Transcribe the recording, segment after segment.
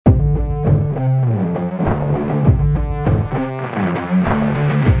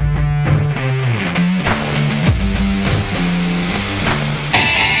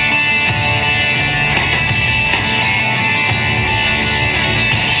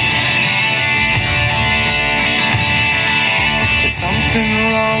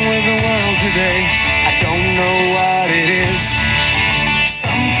today. I don't know what it is.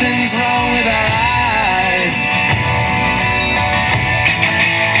 Something's wrong with our eyes.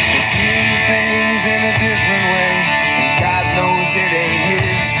 We're seeing things in a different way, and God knows it ain't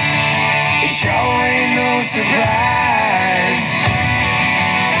his. It sure ain't no surprise.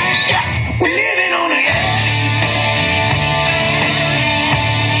 Yeah, we're living on the edge.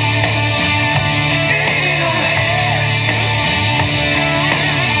 Living on the edge. Living on the edge.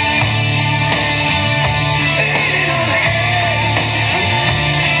 Living on the edge.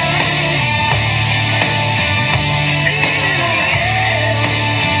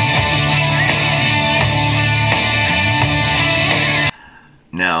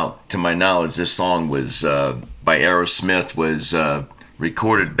 Now, to my knowledge, this song was by Aerosmith, was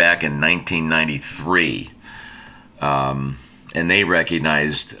recorded back in 1993, and they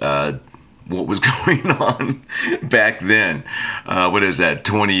recognized what was going on back then. What is that,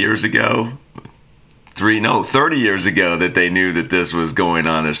 20 years ago? 30 years ago, that they knew that this was going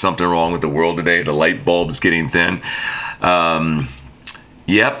on. There's something wrong with the world today. The light bulb's getting thin.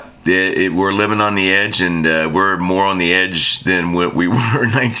 Yep. We're living on the edge, and we're more on the edge than what we were in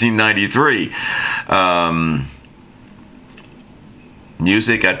 1993.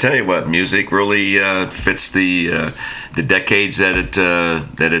 Music, I tell you what, music really fits the decades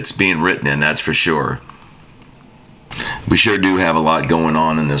that it's being written in. That's for sure. We sure do have a lot going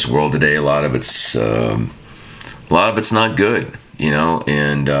on in this world today. A lot of it's not good, you know,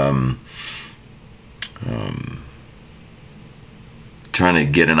 and trying to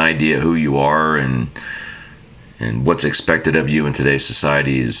get an idea who you are and what's expected of you in today's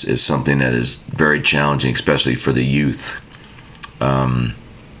society is something that is very challenging, especially for the youth, because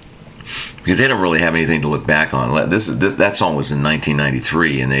they don't really have anything to look back on. That song was in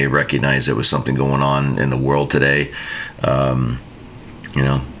 1993, and they recognized there was something going on in the world today, you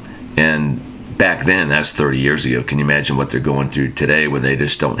know, and back then, that's 30 years ago. Can you imagine what they're going through today when they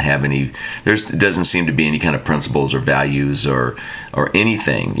just don't have any, it doesn't seem to be any kind of principles or values or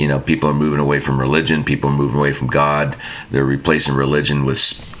anything. You know, people are moving away from religion. People are moving away from God. They're replacing religion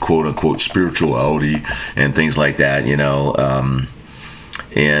with quote unquote spirituality and things like that, you know.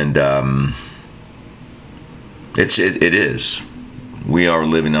 It is. We are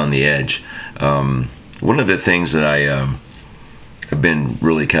living on the edge. One of the things that I've been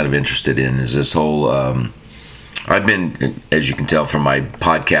really kind of interested in is this whole, I've been, as you can tell from my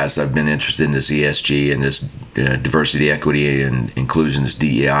podcast, I've been interested in this ESG and this diversity, equity, and inclusion, this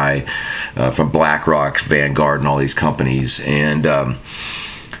DEI, from BlackRock, Vanguard, and all these companies. And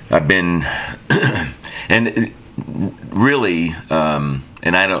I've been, and really,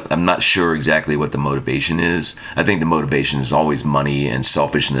 and I'm not sure exactly what the motivation is. I think the motivation is always money and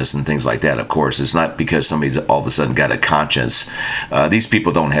selfishness and things like that. Of course, it's not because somebody's all of a sudden got a conscience. These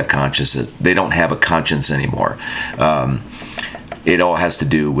people don't have conscience. They don't have a conscience anymore. It all has to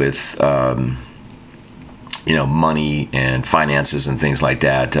do with you know, money and finances and things like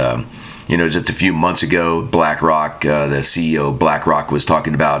that. You know, just a few months ago, BlackRock, the CEO of BlackRock, was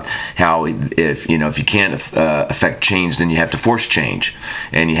talking about how if you can't affect change, then you have to force change,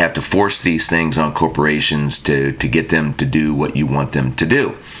 and you have to force these things on corporations to get them to do what you want them to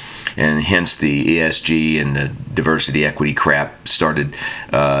do. And hence the ESG and the diversity equity crap started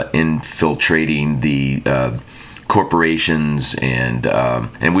infiltrating the corporations, and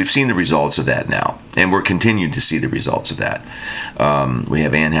we've seen the results of that now, and we're continuing to see the results of that. We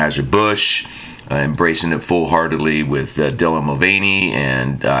have Anheuser-Busch embracing it full-heartedly with Dylan Mulvaney,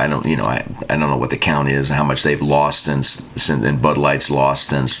 and I don't know what the count is, how much they've lost since and Bud Light's lost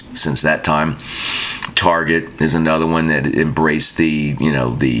since that time. Target is another one that embraced the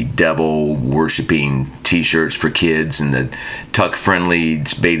devil worshiping T-shirts for kids and the tuck-friendly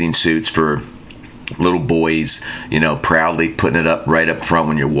bathing suits for little boys, you know, proudly putting it up right up front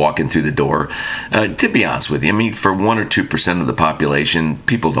when you're walking through the door. To be honest with you, I mean, for 1 or 2% of the population,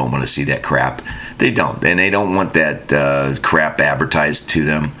 people don't want to see that crap. They don't, and they don't want that crap advertised to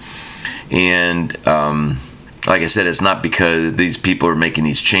them. And like I said, it's not because these people are making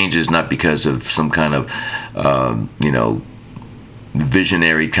these changes, not because of some kind of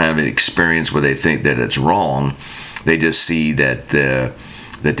visionary kind of experience where they think that it's wrong. They just see that the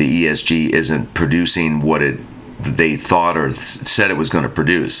ESG isn't producing what they thought or said it was going to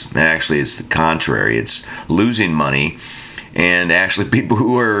produce. And actually, it's the contrary. It's losing money, and actually people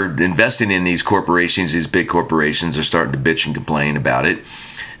who are investing in these corporations, these big corporations, are starting to bitch and complain about it.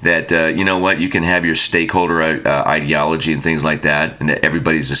 that you know what, you can have your stakeholder ideology and things like that, and that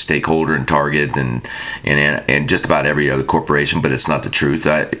everybody's a stakeholder in Target and just about every other corporation, but it's not the truth.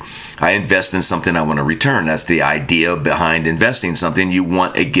 I invest in something, I want to return. That's the idea behind investing in something. You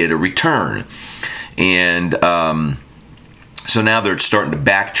want to get a return. And so now they're starting to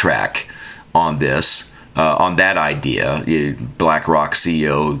backtrack on this. On that idea, BlackRock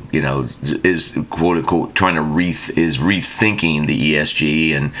CEO, is quote unquote trying to rethinking the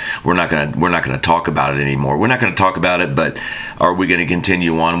ESG, and we're not gonna talk about it anymore. We're not gonna talk about it, but are we going to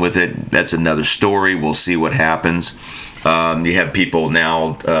continue on with it? That's another story. We'll see what happens. You have people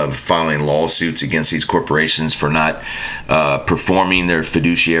now filing lawsuits against these corporations for not performing their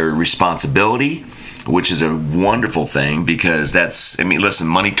fiduciary responsibility, which is a wonderful thing, because listen,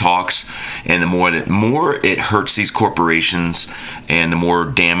 money talks, and the more it hurts these corporations and the more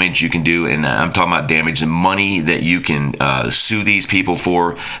damage you can do, and I'm talking about damage and money that you can sue these people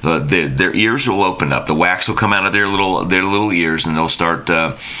for, their ears will open up. The wax will come out of their little ears, and they'll start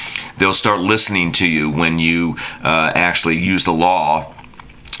listening to you when you actually use the law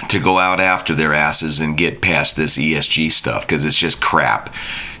to go out after their asses and get past this ESG stuff, because it's just crap.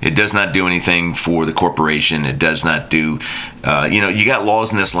 It does not do anything for the corporation. It does not do, you got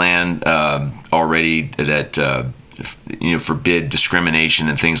laws in this land already that, forbid discrimination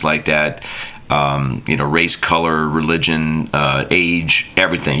and things like that. Race, color, religion, age,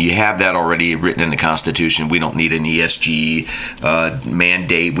 everything. You have that already written in the Constitution. We don't need an ESG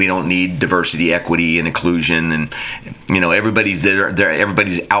mandate. We don't need diversity, equity, and inclusion. And everybody's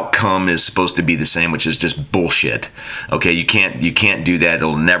everybody's outcome is supposed to be the same, which is just bullshit. Okay, you can't do that.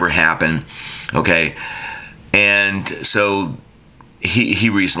 It'll never happen. Okay, and so he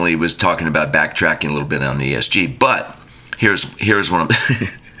recently was talking about backtracking a little bit on the ESG, but here's what I'm.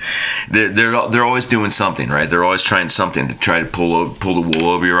 They're always doing something, right? They're always trying something to try to pull the wool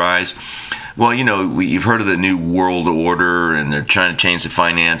over your eyes. Well, you've heard of the New World Order, and they're trying to change the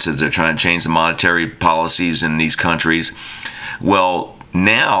finances. They're trying to change the monetary policies in these countries. Well,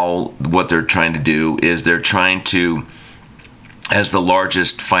 now what they're trying to do is they're trying to, as the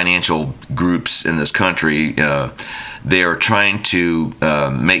largest financial groups in this country, they are trying to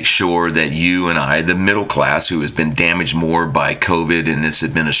make sure that you and I, the middle class, who has been damaged more by COVID and this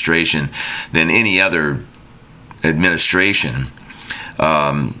administration than any other administration,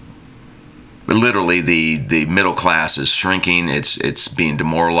 literally the middle class is shrinking. It's being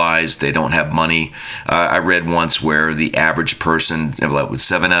demoralized. They don't have money. I read once where the average person, with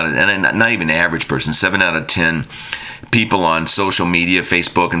 7 out of, and not even the average person, 7 out of 10 people on social media,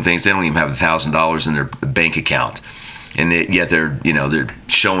 Facebook and things, they don't even have $1,000 in their bank account. And yet they're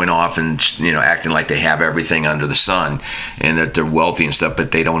showing off and acting like they have everything under the sun and that they're wealthy and stuff,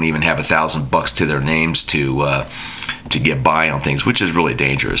 but they don't even have $1,000 to their names to get by on things, which is really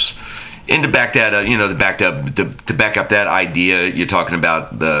dangerous. And to back that up, to back up that idea, you're talking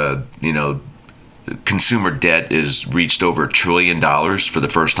about the consumer debt is reached over $1 trillion for the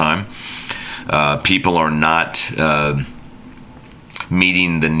first time. People are not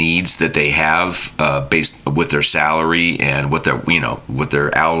meeting the needs that they have based with their salary and with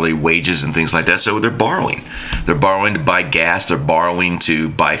their hourly wages and things like that. So they're borrowing. They're borrowing to buy gas. They're borrowing to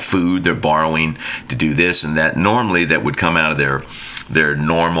buy food. They're borrowing to do this and that. Normally, that would come out of their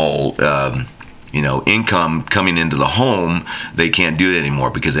normal income coming into the home. They can't do that anymore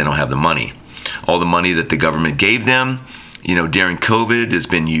because they don't have the money. All the money that the government gave them, during COVID has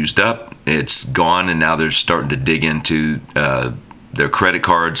been used up. It's gone, and now they're starting to dig into their credit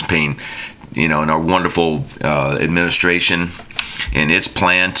cards, paying, and our wonderful administration and its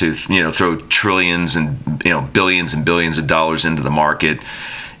plan to, throw trillions and, billions and billions of dollars into the market,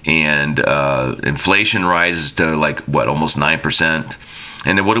 and inflation rises to almost 9%.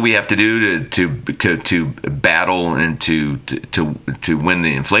 And then what do we have to do to battle and to win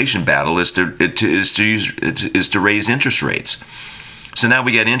the inflation battle is to raise interest rates. So now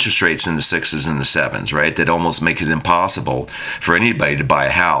we got interest rates in the 6s and the 7s, right? That almost make it impossible for anybody to buy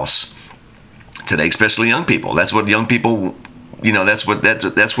a house today, especially young people. That's what young people, that's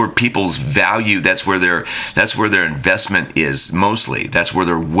where people's value, that's where their investment is mostly. That's where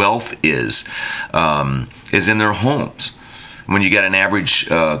their wealth is in their homes. When you got an average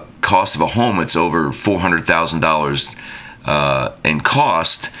cost of a home, it's over $400,000 in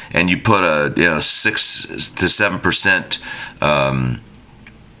cost, and you put a 6 to 7%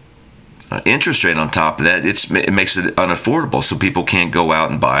 interest rate on top of that, it makes it unaffordable. So people can't go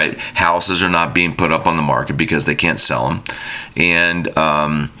out and buy it. Houses are not being put up on the market because they can't sell them, and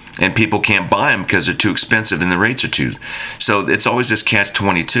people can't buy them because they're too expensive and the rates are too. So it's always this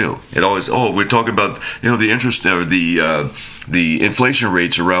catch-22. It always, we're talking about the interest or the the inflation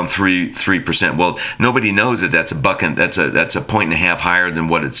rate's around 3%. Well, nobody knows that that's a point and a half higher than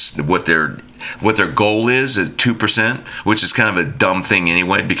what their goal is at 2%, which is kind of a dumb thing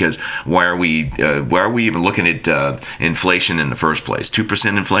anyway. Because why are we even looking at inflation in the first place?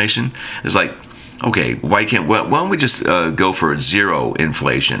 2% inflation is like, okay, why don't we just go for zero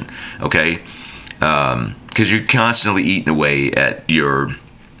inflation? Okay, because you're constantly eating away at your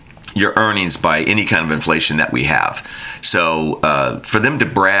earnings by any kind of inflation that we have. So for them to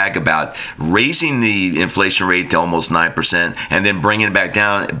brag about raising the inflation rate to almost 9% and then bringing it back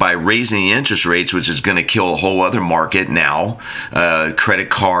down by raising the interest rates, which is going to kill a whole other market now, credit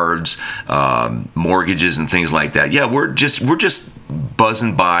cards, mortgages, and things like that. Yeah, we're just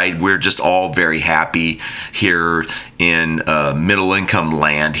buzzing by. We're just all very happy here in middle income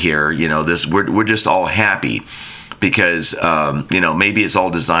land here. We're just all happy. Because maybe it's all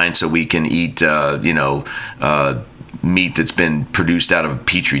designed so we can eat meat that's been produced out of a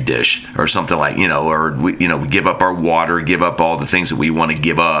petri dish or something like we give up our water, give up all the things that we want to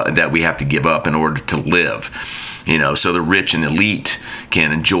give up, that we have to give up in order to live. So the rich and elite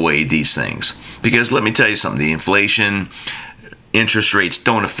can enjoy these things. Because let me tell you something: the inflation, interest rates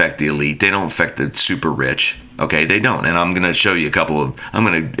don't affect the elite. They don't affect the super rich. Okay, they don't. And I'm going to show you I got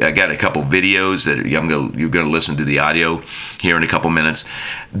a couple videos that you're going to listen to the audio here in a couple minutes.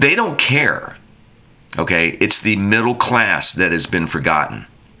 They don't care. Okay, it's the middle class that has been forgotten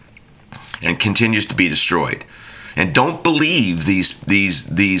and continues to be destroyed. And don't believe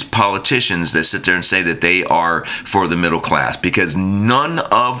these politicians that sit there and say that they are for the middle class, because none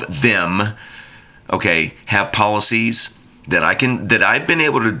of them, okay, have policies that I've been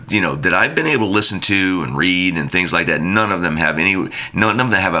able to listen to and read and things like that. None of them have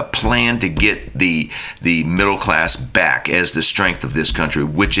a plan to get the middle class back as the strength of this country,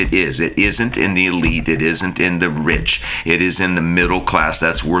 which it is. It isn't in the elite. It isn't in the rich. It is in the middle class.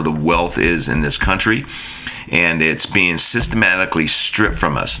 That's where the wealth is in this country, and it's being systematically stripped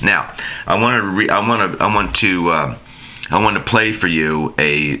from us. Now, I want to play for you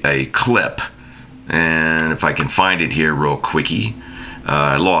a clip. And if I can find it here real quickie.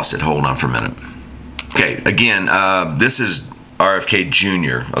 I lost it. Hold on for a minute. Okay, again, this is RFK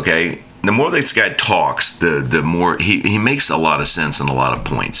Jr., okay? The more this guy talks, the more he makes a lot of sense on a lot of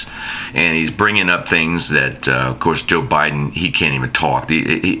points. And he's bringing up things that, of course, Joe Biden, he can't even talk.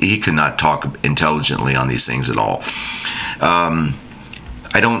 He could not talk intelligently on these things at all. I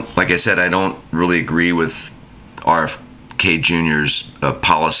don't really agree with RFK Jr.'s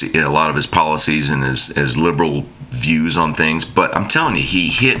policy, a lot of his policies and his liberal views on things, but I'm telling you, he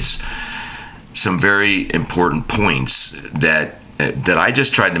hits some very important points that I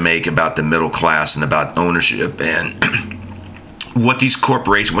just tried to make about the middle class and about ownership and what these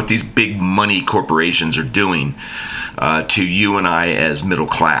big money corporations are doing to you and I as middle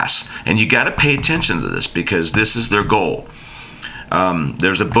class. And you got to pay attention to this, because this is their goal.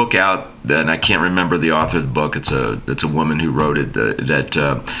 There's a book out, and I can't remember the author of the book. It's a woman who wrote it. I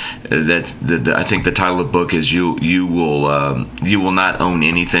think the title of the book is "You Will Not Own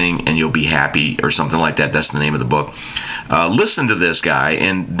Anything and You'll Be Happy" or something like that. That's the name of the book. Listen to this guy,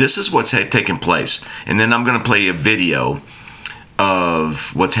 and this is what's taking place. And then I'm going to play a video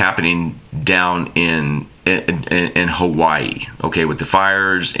of what's happening down in Hawaii. Okay, with the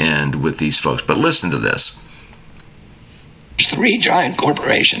fires and with these folks. But listen to this. Three giant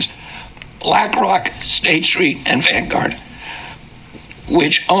corporations, BlackRock, State Street, and Vanguard,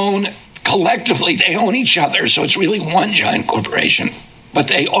 which collectively, they own each other, so it's really one giant corporation, but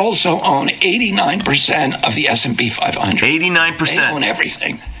they also own 89% of the S&P 500. 89%. They own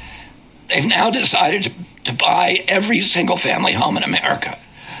everything. They've now decided to buy every single family home in America.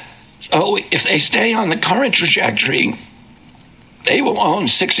 So if they stay on the current trajectory, they will own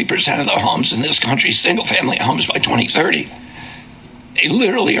 60% of the homes in this country, single family homes, by 2030. They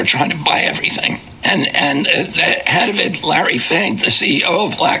literally are trying to buy everything. And the head of it, Larry Fink, the CEO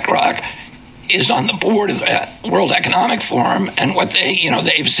of BlackRock, is on the board of the World Economic Forum. And what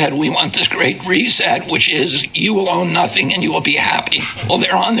they've said, we want this great reset, which is you will own nothing and you will be happy. Well,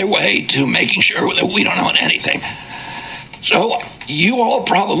 they're on their way to making sure that we don't own anything. So you all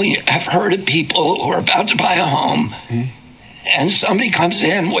probably have heard of people who are about to buy a home, and somebody comes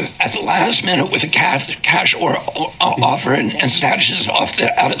in at the last minute with a cash offer and snatches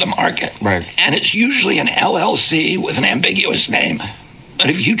it out of the market. Right. And it's usually an LLC with an ambiguous name.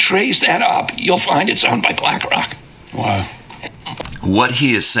 But if you trace that up, you'll find it's owned by BlackRock. Wow. What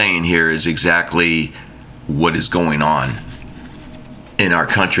he is saying here is exactly what is going on in our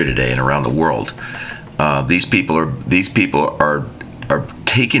country today and around the world. These people are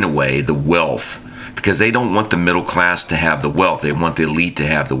taking away the wealth because they don't want the middle class to have the wealth. They want the elite to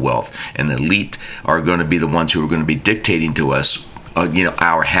have the wealth, and the elite are going to be the ones who are going to be dictating to us,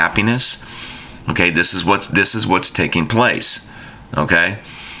 our happiness. Okay, this is what's taking place. Okay,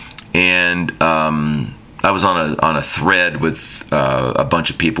 and I was on a thread with a bunch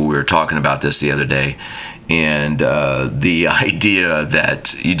of people. We were talking about this the other day, and the idea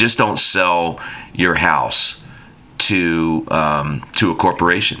that you just don't sell your house to a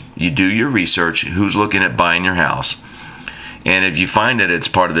corporation. You do your research. Who's looking at buying your house? And if you find that it's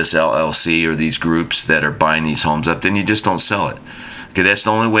part of this LLC or these groups that are buying these homes up, then you just don't sell it. Okay, that's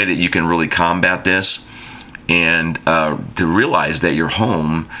the only way that you can really combat this. And to realize that your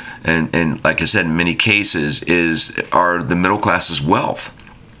home, and like I said, in many cases, are the middle class's wealth.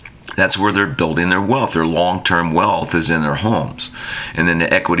 That's where they're building their wealth. Their long-term wealth is in their homes, and then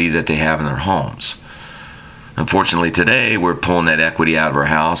the equity that they have in their homes. Unfortunately, today we're pulling that equity out of our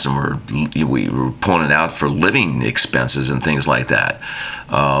house, and we're pulling it out for living expenses and things like that,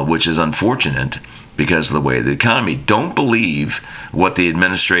 which is unfortunate because of the way of the economy. Don't believe what the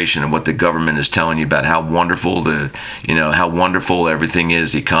administration and what the government is telling you about how wonderful how wonderful everything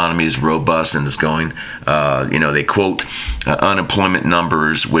is. The economy is robust and is going. They quote unemployment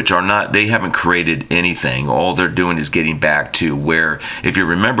numbers, which are not. They haven't created anything. All they're doing is getting back to where, if you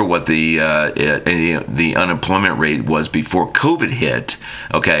remember what the unemployment rate was before COVID hit.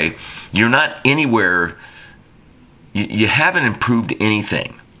 Okay, you're not anywhere. You haven't improved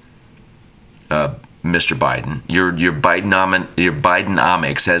anything. Mr. Biden, your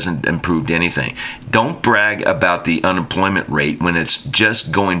Bidenomics hasn't improved anything. Don't brag about the unemployment rate when it's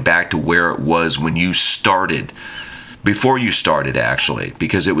just going back to where it was when you started, before you started actually,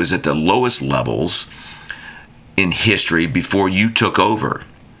 because it was at the lowest levels in history before you took over.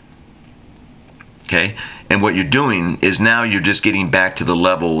 Okay, and what you're doing is now you're just getting back to the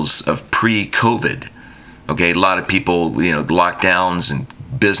levels of pre-COVID. Okay, a lot of people, lockdowns and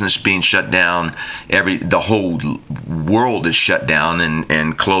business being shut down, the whole world is shut down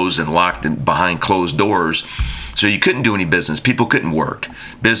and closed and locked behind closed doors. So you couldn't do any business. People couldn't work.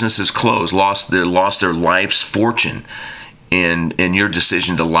 Businesses closed, lost their life's fortune in your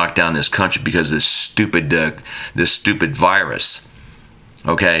decision to lock down this country because of this stupid virus.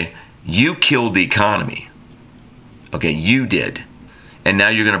 Okay, you killed the economy. Okay, you did, and now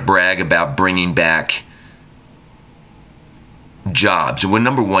you're going to brag about bringing back jobs. And when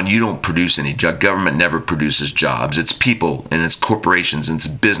number one, you don't produce any job. Government never produces jobs. It's people and it's corporations and it's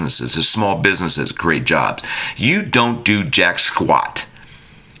businesses. It's small businesses that create jobs. You don't do jack squat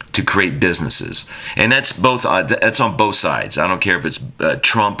to create businesses, and that's both. That's on both sides. I don't care if it's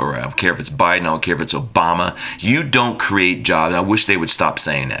Trump or I don't care if it's Biden. I don't care if it's Obama. You don't create jobs. I wish they would stop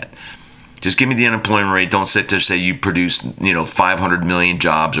saying that. Just give me the unemployment rate. Don't sit there and say you produce 500 million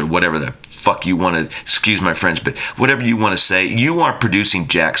jobs or whatever the fuck you want to, excuse my French, but whatever you want to say. You aren't producing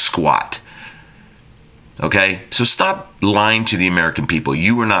jack squat. Okay? So stop lying to the American people.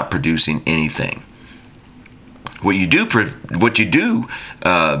 You are not producing anything. What you do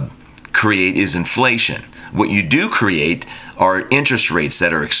create is inflation. What you do create are interest rates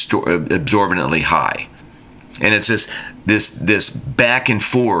that are exorbitantly high. And it's this back and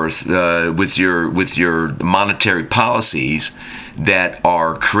forth with your monetary policies that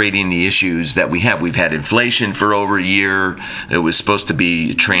are creating the issues that we have. We've had inflation for over a year. It was supposed to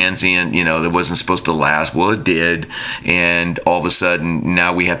be transient, it wasn't supposed to last. Well, it did. And all of a sudden,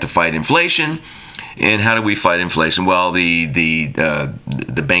 now we have to fight inflation. And how do we fight inflation? Well, the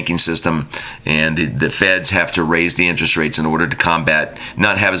banking system and the feds have to raise the interest rates in order to combat,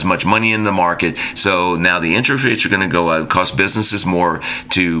 not have as much money in the market. So now the interest rates are going to go up, cost businesses more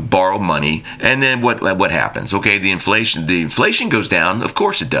to borrow money. And then what happens? Okay, the inflation goes down. Of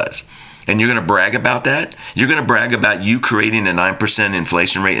course it does. And you're going to brag about that? You're going to brag about you creating a 9%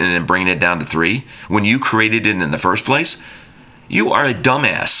 inflation rate and then bringing it down to 3% when you created it in the first place? You are a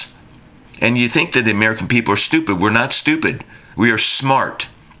dumbass. And you think that the American people are stupid. We're not stupid. We are smart.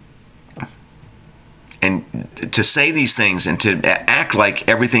 And to say these things and to act like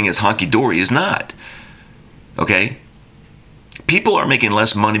everything is hunky-dory is not. Okay? People are making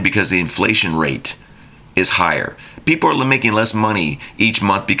less money because the inflation rate is higher. People are making less money each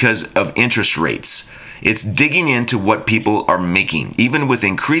month because of interest rates. It's digging into what people are making. Even with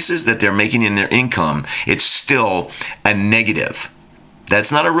increases that they're making in their income, it's still a negative.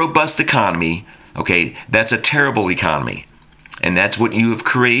 That's not a robust economy, okay? That's a terrible economy. And that's what you have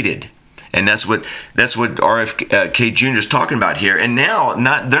created. And that's what RFK Jr. is talking about here. And now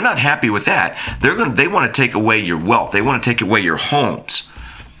they're not happy with that. They want to take away your wealth. They want to take away your homes.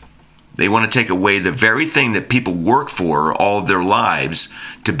 They want to take away the very thing that people work for all of their lives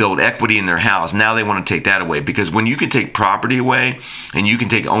to build equity in their house. Now they want to take that away, because when you can take property away and you can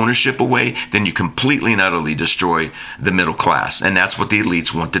take ownership away, then you completely and utterly destroy the middle class. And that's what the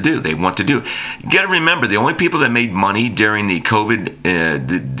elites want to do. They want to do. You got to remember, the only people that made money during the COVID,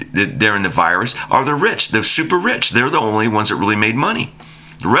 during the virus, are the rich. They're super rich. They're the only ones that really made money.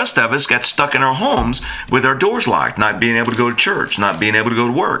 The rest of us got stuck in our homes with our doors locked, not being able to go to church, not being able to go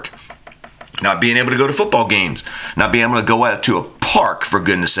to work, not being able to go to football games, not being able to go out to a park, for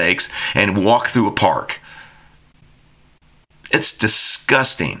goodness sakes, and walk through a park. It's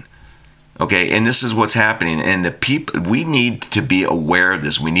disgusting. Okay, and this is what's happening. And the people, we need to be aware of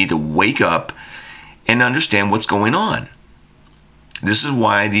this. We need to wake up and understand what's going on. This is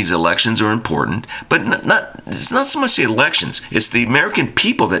why these elections are important, but it's not so much the elections. It's the American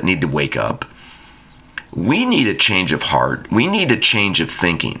people that need to wake up. We need a change of heart. We need a change of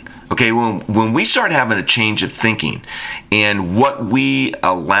thinking. Okay, when we start having a change of thinking and what we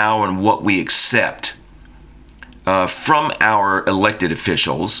allow and what we accept from our elected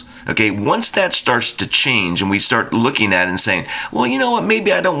officials, okay, once that starts to change and we start looking at it and saying, well, you know what,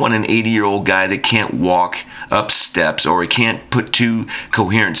 maybe I don't want an 80-year-old guy that can't walk up steps, or he can't put two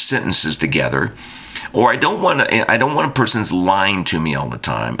coherent sentences together, or I don't want a person's lying to me all the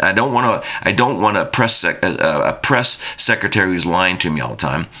time. I don't want a press secretary who's lying to me all the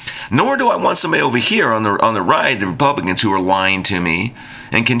time. Nor do I want somebody over here on the right, the Republicans, who are lying to me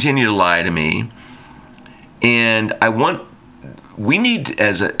and continue to lie to me. And we need,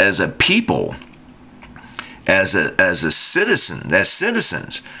 as a people, as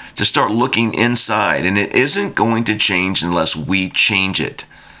citizens, to start looking inside. And it isn't going to change unless we change it.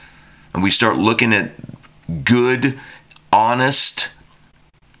 And we start looking at good, honest,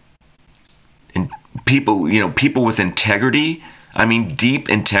 and people with integrity. I mean, deep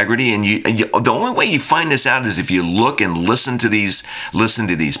integrity. And the only way you find this out is if you look and listen to these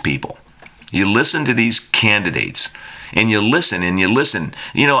people. You listen to these candidates, and you listen.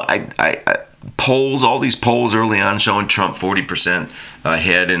 You know, I polls, all these polls early on showing Trump 40%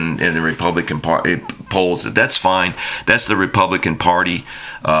 ahead in the Republican Party polls. That's fine. That's the Republican Party.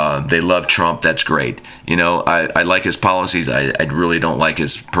 They love Trump. That's great. You know, I like his policies. I really don't like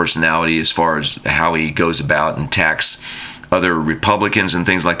his personality as far as how he goes about and attacks other Republicans and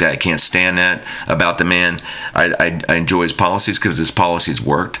things like that. I can't stand that about the man. I enjoy his policies because his policies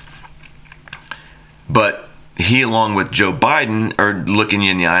worked. But he, along with Joe Biden, are looking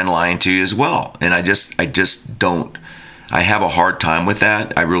you in the eye and lying to you as well. And I just don't. I have a hard time with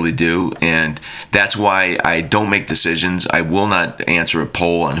that. I really do. And that's why I don't make decisions. I will not answer a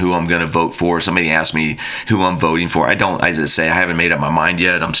poll on who I'm going to vote for. Somebody asked me who I'm voting for. I just say I haven't made up my mind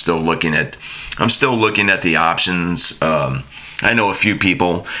yet. I'm still looking at the options. I know a few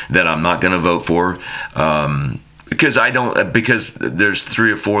people that I'm not going to vote for. Because there's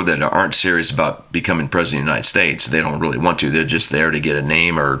 3 or 4 that aren't serious about becoming president of the United States. They don't really want to. They're just there to get a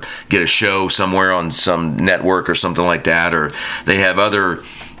name or get a show somewhere on some network or something like that. Or they have other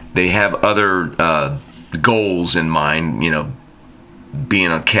goals in mind. You know, being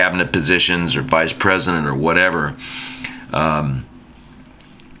on cabinet positions or vice president or whatever. I'm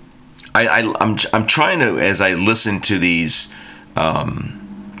trying to, as I listen to these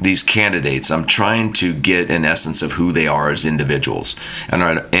candidates, I'm trying to get an essence of who they are as individuals,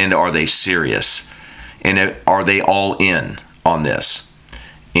 and are they serious, and are they all in on this?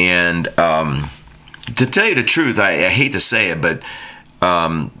 And to tell you the truth, I hate to say it, but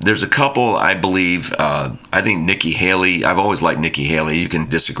there's a couple, I believe. I think Nikki Haley. I've always liked Nikki Haley. You can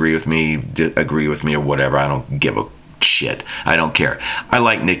disagree with me, agree with me, or whatever. I don't give a shit. I don't care. I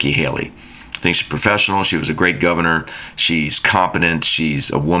like Nikki Haley. I think she's professional. She was a great governor. She's competent. She's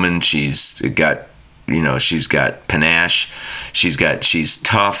a woman. She's got panache. She's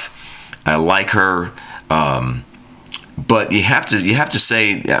tough. I like her. But you have to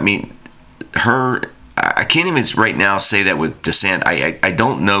say, I mean, I can't even right now say that with DeSantis. I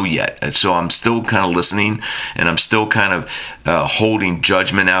don't know yet, so I'm still kind of listening, and I'm still kind of holding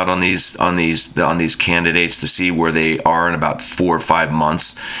judgment out on these candidates to see where they are in about 4 or 5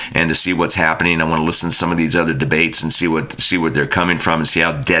 months, and to see what's happening. I want to listen to some of these other debates and see what they're coming from, and see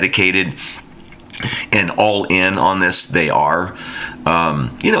how dedicated and all in on this they are.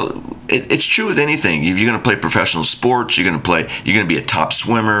 It's true with anything. If you're going to play professional sports, you're going to be a top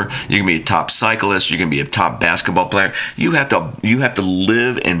swimmer, you're going to be a top cyclist, you're going to be a top basketball player. You have to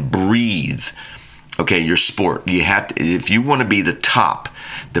live and breathe, Okay, your sport. You have to, if you want to be the top,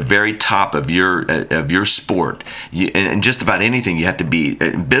 the very top of your sport, and just about anything, you have to be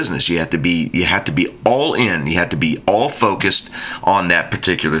in business. You have to be all in. You have to be all focused on that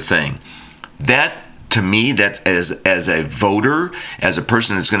particular thing. That, to me, that's as a voter, as a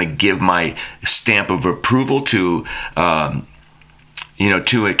person that's going to give my stamp of approval to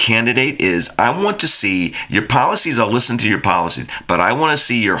to a candidate, is I want to see your policies. I'll listen to your policies, but I want to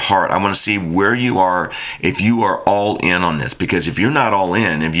see your heart. I want to see where you are, if you are all in on this. Because if you're not all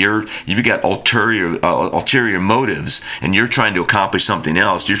in, if you've got ulterior motives and you're trying to accomplish something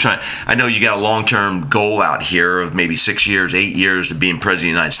else, I know you got a long-term goal out here of maybe 6 years, 8 years to being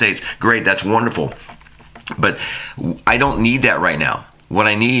president of the United States. Great, that's wonderful. But I don't need that right now. What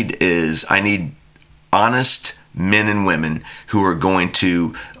I need honest men and women who are going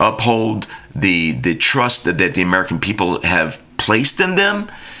to uphold the trust that the American people have placed in them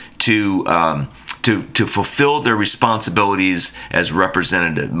to fulfill their responsibilities as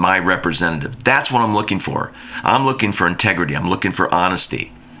my representative. That's what I'm looking for. I'm looking for integrity. I'm looking for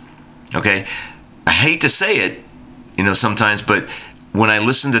honesty. Okay? I hate to say it, sometimes, but when I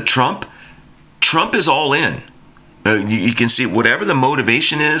listen to Trump is all in. You can see whatever the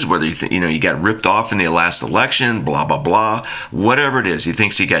motivation is, whether you got ripped off in the last election, blah blah blah, whatever it is, he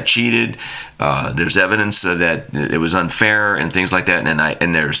thinks he got cheated. There's evidence that it was unfair and things like that,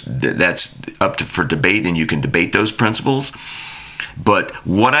 and that's up for debate, and you can debate those principles. But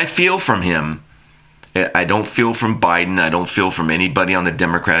what I feel from him, I don't feel from Biden. I don't feel from anybody on the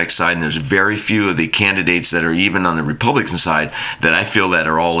Democratic side, and there's very few of the candidates that are even on the Republican side that I feel that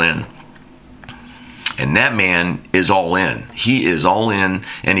are all in. And that man is all in. He is all in,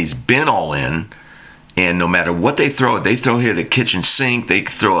 and he's been all in. And no matter what they throw here the kitchen sink, they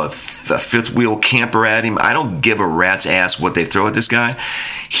throw a fifth wheel camper at him. I don't give a rat's ass what they throw at this guy.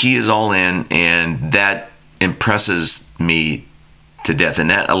 He is all in, and that impresses me to death.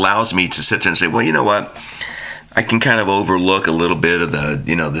 And that allows me to sit there and say, well, you know what? I can kind of overlook a little bit of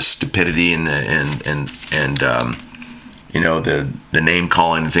the stupidity and the name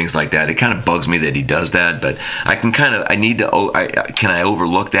calling and things like that. It kind of bugs me that he does that, but can I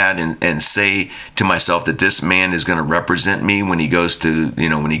overlook that and say to myself that this man is going to represent me when he goes to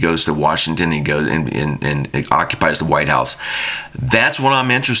Washington and goes and occupies the White House. That's what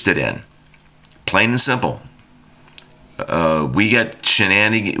I'm interested in. Plain and simple. We got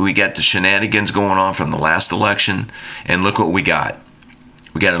the shenanigans going on from the last election, and look what we got.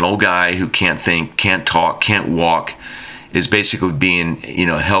 We got an old guy who can't think, can't talk, can't walk, is basically being,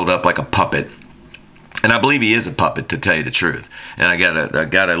 held up like a puppet. And I believe he is a puppet, to tell you the truth. And I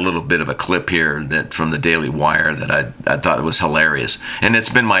got a little bit of a clip here that from the Daily Wire that I thought it was hilarious. And it's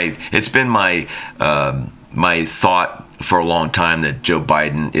been my thought for a long time that Joe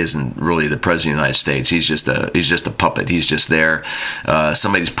Biden isn't really the president of the United States. He's just a puppet. He's just there.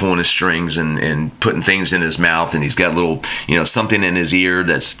 Somebody's pulling his strings and putting things in his mouth, and he's got little, something in his ear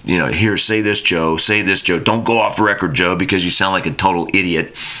that's, here, say this, Joe. Say this, Joe. Don't go off record, Joe, because you sound like a total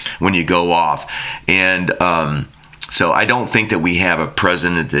idiot when you go off. And so I don't think that we have a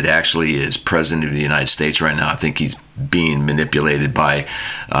president that actually is president of the United States right now. I think he's being manipulated by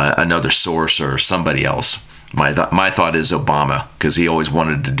another source or somebody else. My thought is Obama, because he always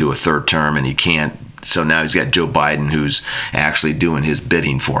wanted to do a third term and he can't. So now he's got Joe Biden, who's actually doing his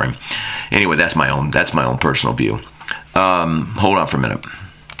bidding for him. Anyway, that's my own personal view. Hold on for a minute.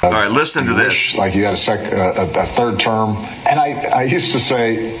 All right, listen to this. Like you had a third term, and I used to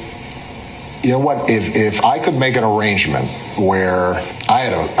say, you know what? If I could make an arrangement where I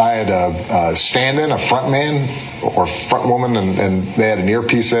had a stand-in, a front man or front woman, and they had an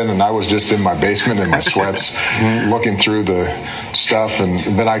earpiece in, and I was just in my basement in my sweats, looking through the stuff, and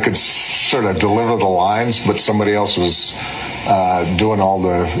then I could sort of deliver the lines, but somebody else was doing all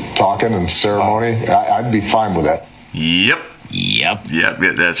the talking and ceremony. I'd be fine with that. Yep. Yep,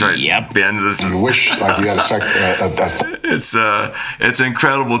 that's right. Yep. Ben's I wish like you had it's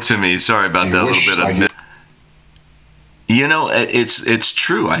incredible to me. Sorry about that little bit of it's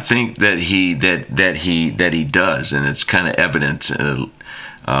true. I think that he does, and it's kind of evident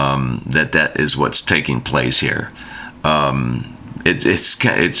that is what's taking place here.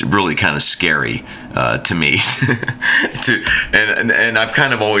 It's really kind of scary to me. and I've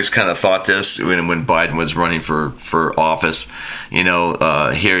kind of always kind of thought this when Biden was running for office.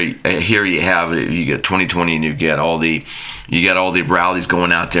 Here you get 2020, and you get all the rallies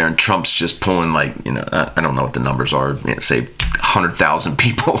going out there, and Trump's just pulling I don't know what the numbers are, say 100,000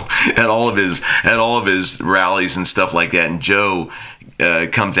 people at all of his rallies and stuff like that. And Joe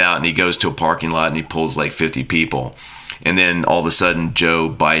comes out and he goes to a parking lot and he pulls like 50 people. and then all of a sudden Joe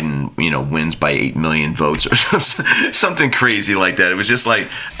Biden, wins by 8 million votes or something crazy like that. It was just like,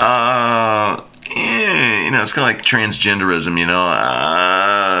 it's kind of like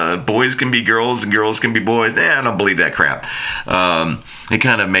transgenderism, boys can be girls and girls can be boys. I don't believe that crap. It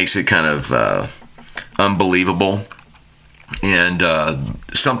kind of makes it kind of unbelievable. And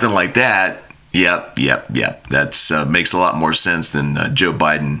something like that, yep. That's makes a lot more sense than Joe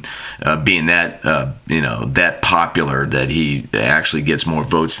Biden being that, that popular that he actually gets more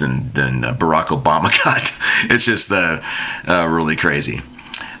votes than Barack Obama got. It's just really crazy.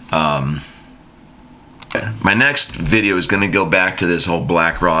 My next video is going to go back to this whole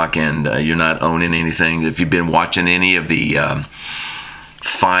BlackRock and you're not owning anything. If you've been watching any of the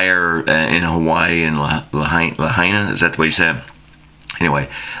fire in Hawaii and Lahaina, is that the way you say it? Anyway,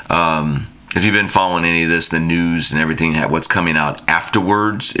 if you've been following any of this, the news and everything, what's coming out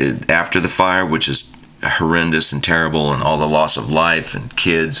afterwards, after the fire, which is horrendous and terrible, and all the loss of life and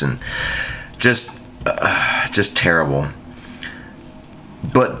kids and just terrible.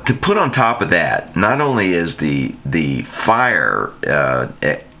 But to put on top of that, not only is the fire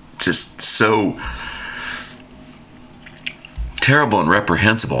just so terrible and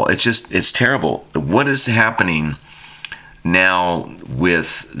reprehensible, it's terrible. What is happening now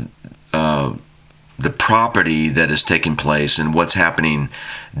with the property that is taking place and what's happening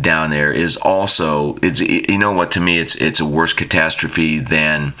down there is also, to me it's a worse catastrophe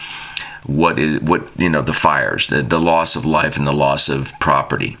than the fires, the loss of life and the loss of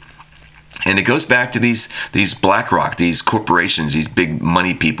property. And it goes back to these BlackRock, these corporations, these big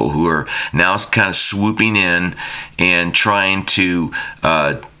money people who are now kind of swooping in and trying to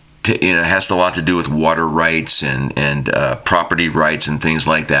it has a lot to do with water rights and property rights and things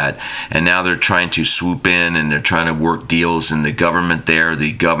like that. And now they're trying to swoop in and they're trying to work deals in the government there.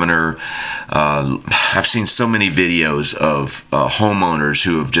 The governor, I've seen so many videos of homeowners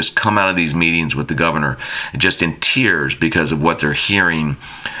who have just come out of these meetings with the governor just in tears because of what they're hearing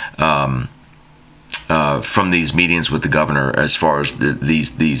from these meetings with the governor as far as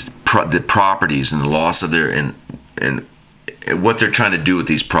the properties and the loss of their and what they're trying to do with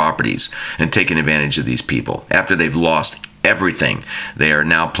these properties and taking advantage of these people. After they've lost everything, they are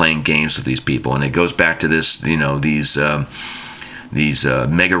now playing games with these people. And it goes back to this, these mega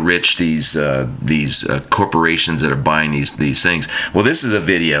rich, these corporations that are buying these things. Well, this is a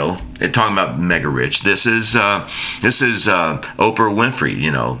video talking about mega rich. This is Oprah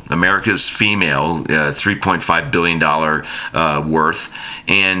Winfrey, America's female, $3.5 billion worth.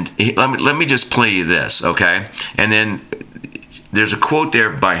 And let me just play you this, okay? And then there's a quote there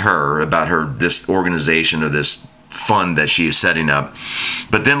by her about this organization or this fund that she is setting up.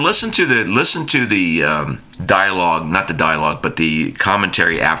 But then listen to the dialogue, not the dialogue, but the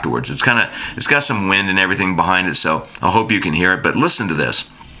commentary afterwards. It's got some wind and everything behind it, so I hope you can hear it. But listen to this.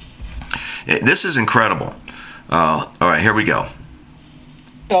 This is incredible. All right, here we go.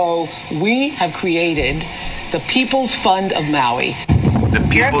 So we have created the People's Fund of Maui. The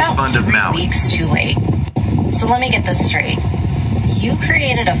People's Fund of Maui. You're about 3 weeks too late. So let me get this straight. You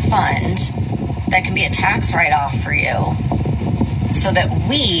created a fund that can be a tax write-off for you so that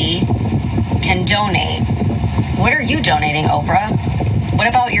we can donate. What are you donating, Oprah? What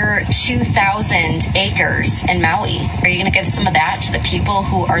about your 2,000 acres in Maui? Are you going to give some of that to the people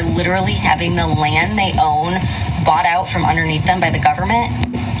who are literally having the land they own bought out from underneath them by the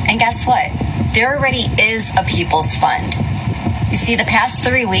government? And guess what? There already is a People's Fund. You see, the past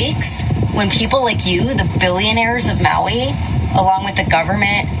 3 weeks, when people like you, the billionaires of Maui, along with the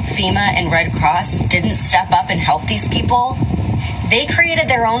government, FEMA, and Red Cross, didn't step up and help these people, they created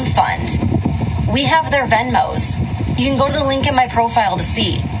their own fund. We have their Venmos. You can go to the link in my profile to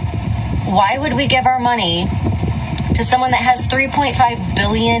see. Why would we give our money to someone that has $3.5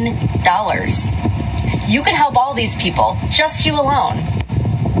 billion? You could help all these people, just you alone.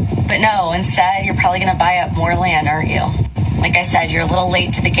 But no, instead, you're probably going to buy up more land, aren't you? Like I said, you're a little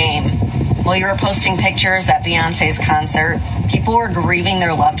late to the game. While you were posting pictures at Beyonce's concert, people were grieving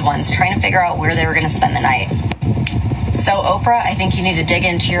their loved ones, trying to figure out where they were going to spend the night. So, Oprah, I think you need to dig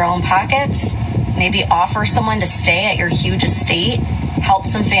into your own pockets, maybe offer someone to stay at your huge estate, help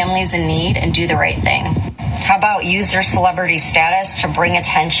some families in need, and do the right thing. How about use your celebrity status to bring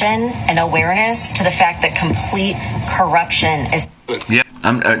attention and awareness to the fact that complete corruption is... Yeah,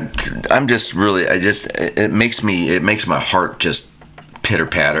 I'm just really, it makes my heart just pitter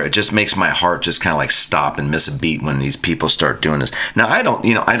patter. It just makes my heart just kind of like stop and miss a beat when these people start doing this. Now I don't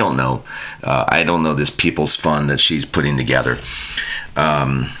know this People's Fund that she's putting together.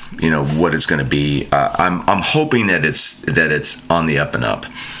 What it's going to be. I'm hoping that it's on the up and up.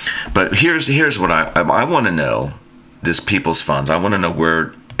 But here's what I want to know. this people's funds. I want to know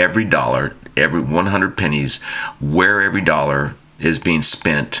where every dollar, every 100 pennies, where every dollar is being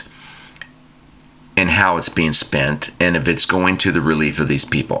spent and how it's being spent, and if it's going to the relief of these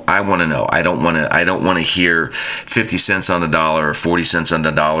people. I want to know. I don't want to hear 50 cents on the dollar or 40 cents on the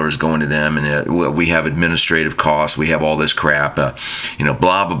dollar is going to them, and we have administrative costs, we have all this crap, blah, blah,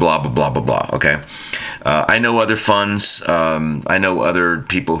 blah, blah, blah, blah, blah, okay? I know other funds, I know other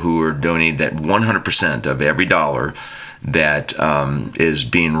people who are donating that 100% of every dollar that is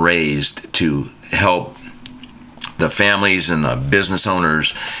being raised to help the families and the business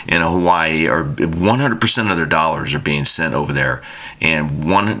owners in Hawaii, are 100% of their dollars are being sent over there, and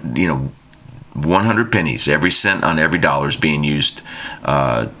 100 pennies, every cent on every dollar is being used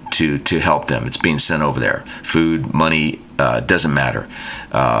to help them. It's being sent over there. Food, money, doesn't matter.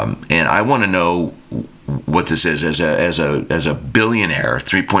 And I want to know what this is as a billionaire,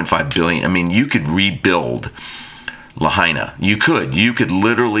 3.5 billion. I mean, you could rebuild Lahaina. You could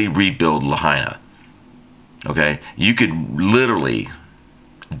literally rebuild Lahaina. Okay, you could literally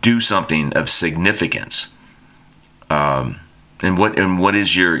do something of significance. And what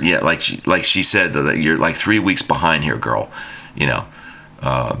is your, like she said, that you're like 3 weeks behind here, girl.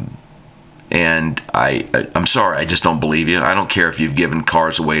 And I'm sorry, I just don't believe you. I don't care if you've given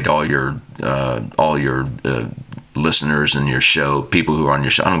cars away to all your listeners and your show, people who are on your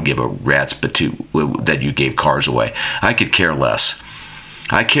show. I don't give a rat's that you gave cars away. I could care less.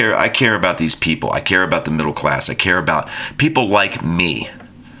 I care about these people. I care about the middle class. I care about people like me,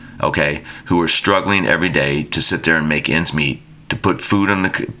 okay, who are struggling every day to sit there and make ends meet, to put food on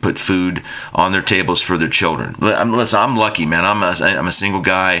their tables for their children. Listen, I'm lucky, man. I'm a single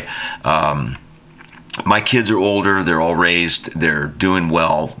guy. My kids are older. They're all raised. They're doing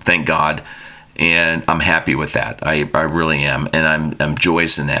well, thank God. And I'm happy with that. I really am. And I'm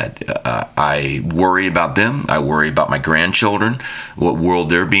joyous in that. I worry about them. I worry about my grandchildren, what world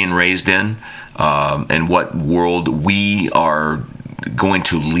they're being raised in, and what world we are going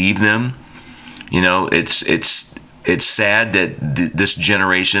to leave them. It's sad that this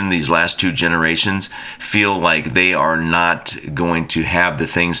generation, these last two generations, feel like they are not going to have the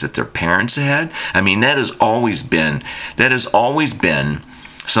things that their parents had. I mean, that has always been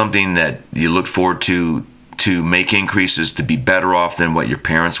something that you look forward to make increases, to be better off than what your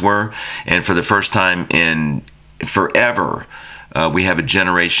parents were. And for the first time in forever, we have a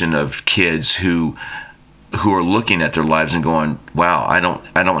generation of kids who are looking at their lives and going, wow, I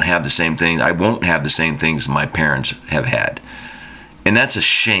don't have the same thing. I won't have the same things my parents have had. And that's a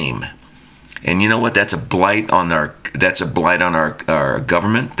shame. And you know what? That's a blight on our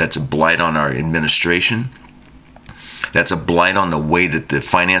government. That's a blight on our administration. That's a blight on the way that the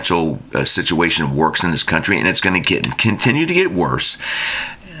financial situation works in this country, and it's going to continue to get worse.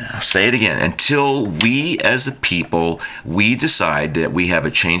 I'll say it again, until we as a people, we decide that we have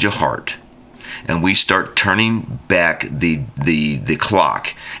a change of heart, and we start turning back the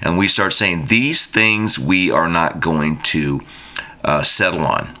clock, and we start saying these things we are not going to settle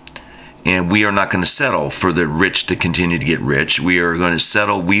on. And we are not going to settle for the rich to continue to get rich. We are going to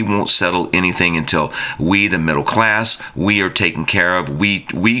settle. We won't settle anything until we, the middle class, we are taken care of. We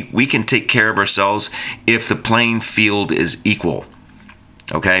can take care of ourselves if the playing field is equal.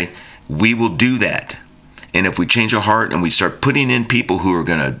 Okay? We will do that. And if we change our heart and we start putting in people who are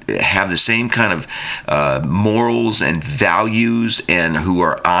going to have the same kind of morals and values, and who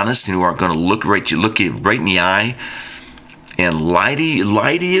are honest and who aren't going to look you right in the eye and lie to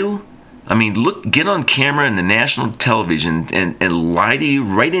you. I mean, get on camera in the national television and lie to you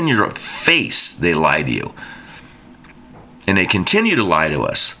right in your face. They lie to you. And they continue to lie to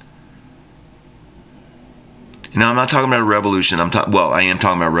us. I'm not talking about a revolution. I am talking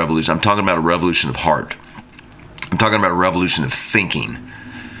about a revolution. I'm talking about a revolution of heart. I'm talking about a revolution of thinking.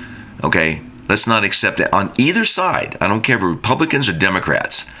 Okay? Let's not accept that. On either side, I don't care if Republicans or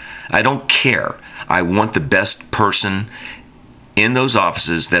Democrats. I don't care. I want the best person in those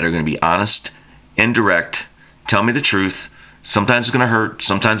offices that are going to be honest and direct, tell me the truth. Sometimes it's going to hurt,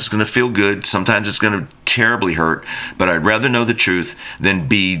 sometimes it's going to feel good, sometimes it's going to terribly hurt, but I'd rather know the truth than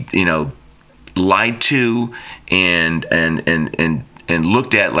be, lied to and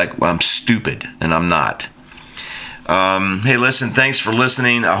looked at like I'm stupid, and I'm not. Hey, listen, thanks for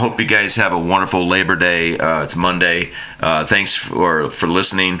listening. I hope you guys have a wonderful Labor Day. It's Monday. Thanks for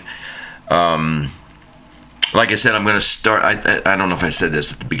listening. Like I said, I'm going to start. I don't know if I said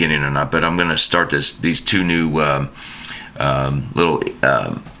this at the beginning or not, but I'm going to start these two new little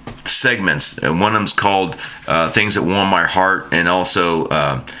segments. And one of them's called "Things That Warm My Heart," and also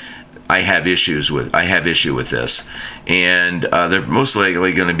I have issue with this, and they're most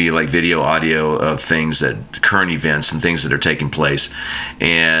likely going to be like video, audio of things that current events and things that are taking place,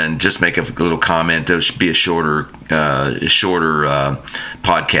 and just make a little comment. There should be a shorter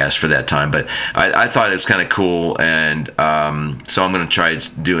podcast for that time, but I thought it was kind of cool, and so I'm going to try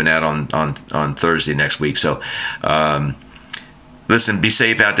doing that on Thursday next week. So listen, be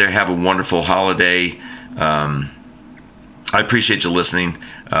safe out there. Have a wonderful holiday. I appreciate you listening.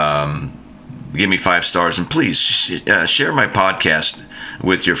 Give me 5 stars, and please share my podcast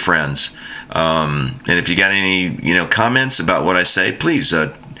with your friends. And if you got any comments about what I say, please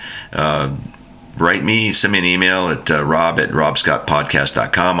write me, send me an email at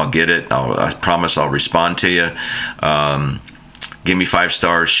rob@robscottpodcast.com. I'll get it. I promise I'll respond to you. Give me 5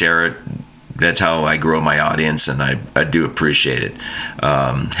 stars, share it. That's how I grow my audience, and I do appreciate it.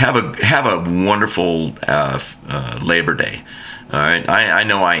 Have a wonderful Labor Day. All right, I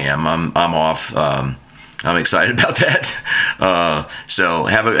know I am. I'm off. I'm excited about that. So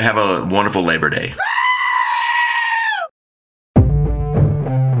have a wonderful Labor Day.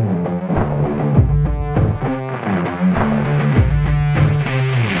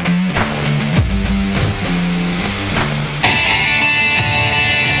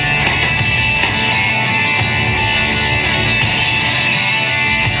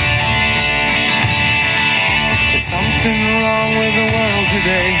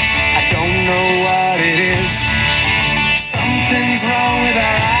 Today, I don't know what it is. Something's wrong with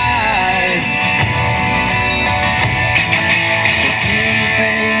our eyes. We're seeing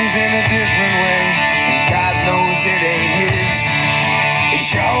things in a different way, and God knows it ain't his. It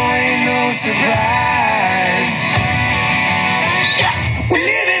sure ain't no surprise. Yeah, we're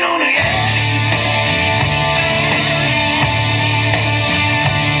living on the edge.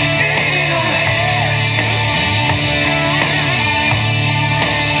 Living on the edge.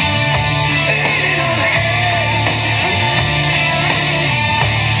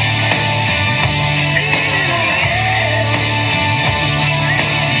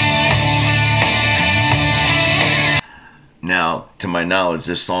 Now, to my knowledge,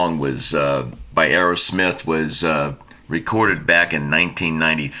 this song was by Aerosmith, was recorded back in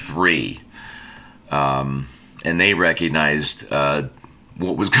 1993, and they recognized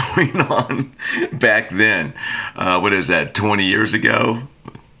what was going on back then. What is that? 20 years ago?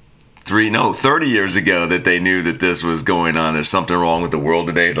 30 years ago that they knew that this was going on. There's something wrong with the world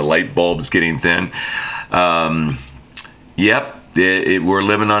today. The light bulb's getting thin. Yep. We're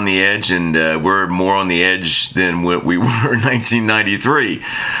living on the edge, and we're more on the edge than what we were in 1993.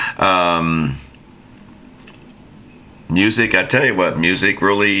 Music, I tell you what, music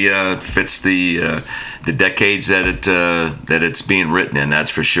really fits the decades that it's being written in. That's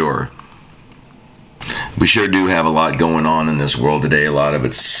for sure. We sure do have a lot going on in this world today. A lot of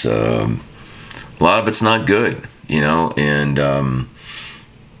it's not good, and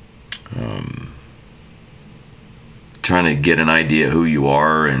trying to get an idea who you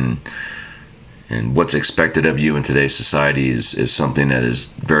are and what's expected of you in today's society is something that is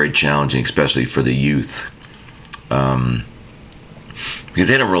very challenging, especially for the youth, because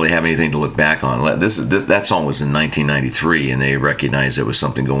they don't really have anything to look back on. That song was in 1993, and they recognized there was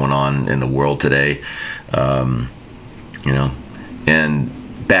something going on in the world today, and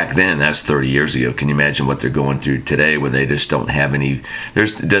back then, that's 30 years ago. Can you imagine what they're going through today when they just don't have any,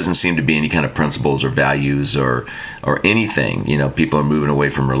 it doesn't seem to be any kind of principles or values or anything. People are moving away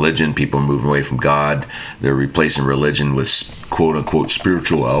from religion. People are moving away from God. They're replacing religion with quote unquote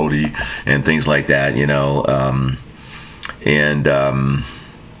spirituality and things like that,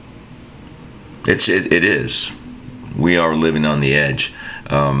 it is. We are living on the edge.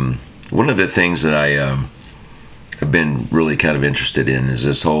 One of the things that I've been really kind of interested in is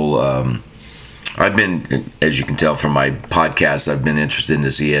this whole I've been, as you can tell from my podcast, I've been interested in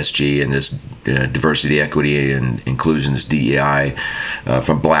this ESG and this diversity, equity, and inclusion, this DEI,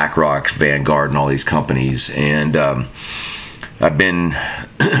 from BlackRock, Vanguard, and all these companies. And I've been,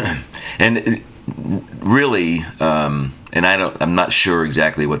 and really, and I'm not sure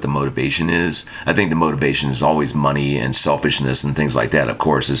exactly what the motivation is. I think the motivation is always money and selfishness and things like that. Of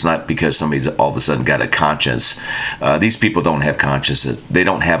course, it's not because somebody's all of a sudden got a conscience. These people don't have conscience. They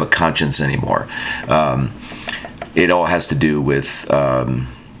don't have a conscience anymore. It all has to do with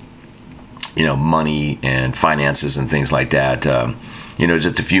money and finances and things like that.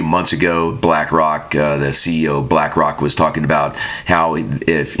 Just a few months ago, BlackRock, the CEO of BlackRock, was talking about how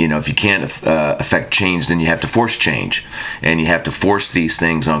if you can't affect change, then you have to force change, and you have to force these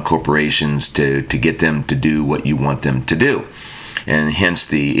things on corporations to get them to do what you want them to do. and hence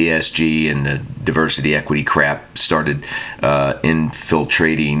the ESG and the diversity equity crap started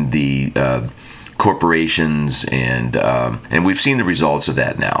infiltrating the corporations, and we've seen the results of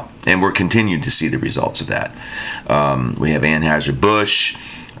that now, and we're continuing to see the results of that. We have Anheuser-Busch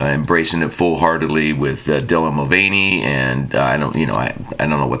embracing it full-heartedly with Dylan Mulvaney, and I don't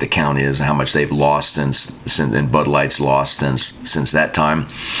know what the count is, how much they've lost since and Bud Light's lost since that time.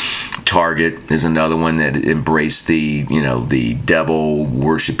 Target is another one that embraced the devil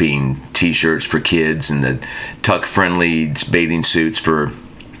worshiping T-shirts for kids and the tuck-friendly bathing suits for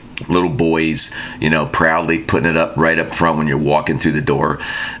little boys, proudly putting it up right up front when you're walking through the door.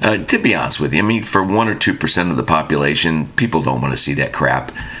 To be honest with you, I mean, for 1 or 2% of the population, people don't want to see that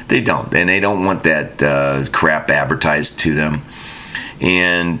crap. They don't, and they don't want that crap advertised to them.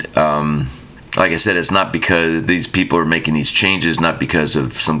 And like I said, it's not because these people are making these changes, not because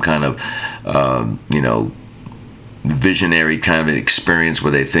of some kind of visionary kind of experience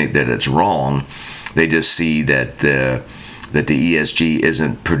where they think that it's wrong. They just see that the ESG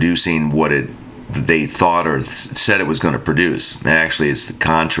isn't producing what they thought or said it was going to produce. And actually, it's the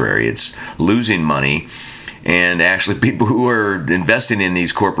contrary. It's losing money. And actually, people who are investing in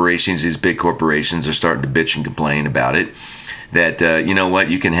these corporations, these big corporations, are starting to bitch and complain about it. That,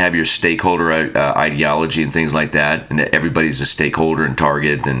 you can have your stakeholder ideology and things like that, and that everybody's a stakeholder in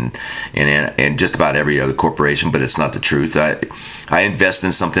Target and just about every other corporation, but it's not the truth. I invest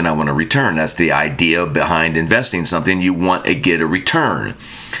in something I want to return. That's the idea behind investing in something. You want to get a return.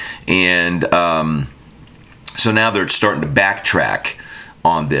 And so now they're starting to backtrack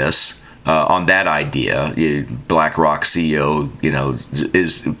on this. On that idea, BlackRock CEO,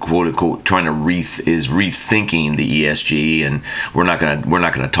 is quote unquote rethinking the ESG, and we're not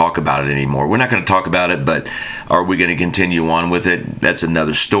gonna talk about it anymore. We're not gonna talk about it, but are we going to continue on with it? That's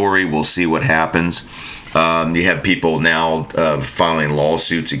another story. We'll see what happens. You have people now filing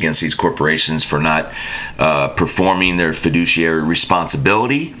lawsuits against these corporations for not performing their fiduciary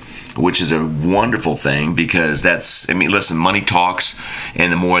responsibility, which is a wonderful thing, because listen, money talks,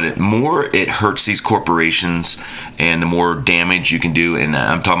 and the more it hurts these corporations and the more damage you can do, and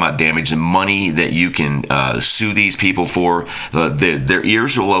I'm talking about damage and money that you can sue these people for, their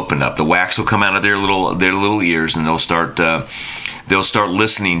ears will open up. The wax will come out of their little ears, and they'll start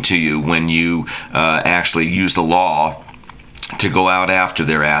listening to you when you actually use the law to go out after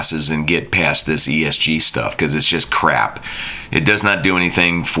their asses and get past this ESG stuff, because it's just crap. It does not do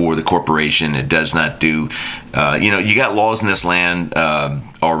anything for the corporation. It does not do, you got laws in this land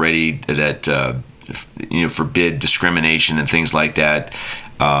already that, forbid discrimination and things like that.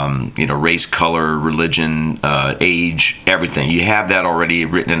 Race, color, religion, age, everything. You have that already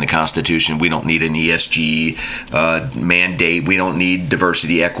written in the Constitution. We don't need an ESG mandate. We don't need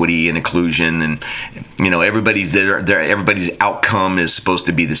diversity, equity, and inclusion. And everybody's everybody's outcome is supposed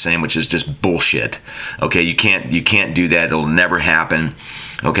to be the same, which is just bullshit. Okay, you can't do that. It'll never happen.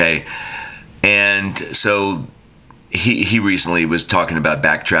 Okay, and so he recently was talking about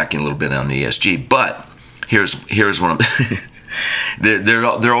backtracking a little bit on the ESG, but here's what I'm.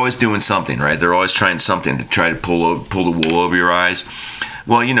 They're always doing something, right? They're always trying something to try to pull the wool over your eyes.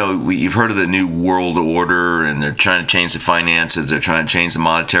 Well, you've heard of the New World Order, and they're trying to change the finances. They're trying to change the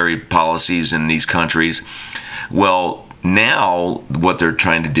monetary policies in these countries. Well, now what they're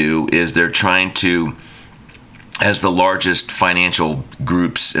trying to do is they're trying to, as the largest financial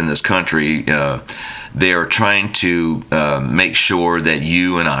groups in this country, they are trying to make sure that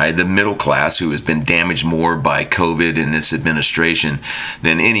you and I, the middle class, who has been damaged more by COVID and this administration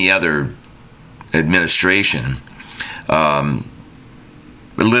than any other administration,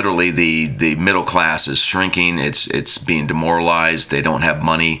 literally the middle class is shrinking. It's being demoralized. They don't have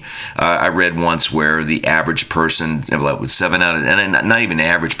money. I read once where the average person, with 7 out of, and not even the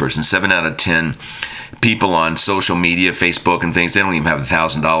average person, 7 out of 10 people on social media, Facebook and things, they don't even have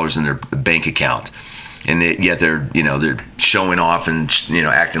 $1,000 in their bank account. And yet they're showing off and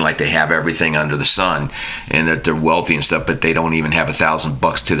acting like they have everything under the sun and that they're wealthy and stuff, but they don't even have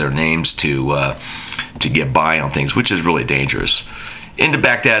 $1,000 to their names to get by on things, which is really dangerous. And to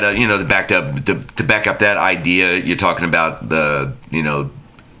back that up, to back up that idea, you're talking about the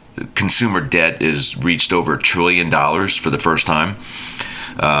consumer debt is reached over $1 trillion for the first time.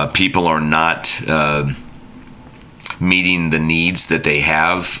 People are not meeting the needs that they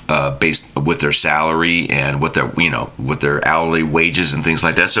have based with their salary and with their hourly wages and things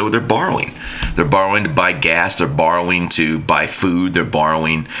like that. So they're borrowing. They're borrowing to buy gas. They're borrowing to buy food. They're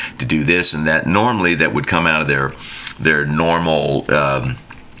borrowing to do this and that. Normally, that would come out of their normal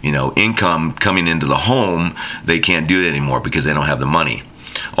income coming into the home. They can't do that anymore because they don't have the money.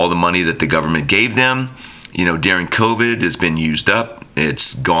 All the money that the government gave them, during COVID has been used up.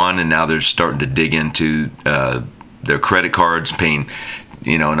 It's gone, and now they're starting to dig into their credit cards, paying,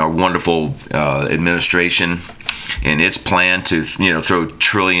 and our wonderful administration and its plan to, throw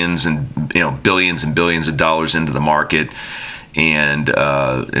trillions and, billions and billions of dollars into the market. And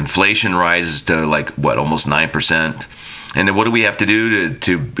inflation rises to almost 9%. And then what do we have to do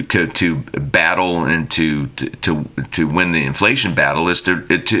to battle and to win the inflation battle is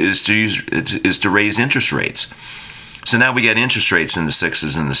to raise interest rates. So now we got interest rates in the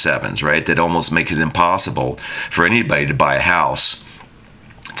 6s and the 7s, right? That almost make it impossible for anybody to buy a house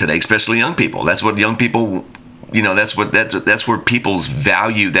today, especially young people. That's what young people, that's where people's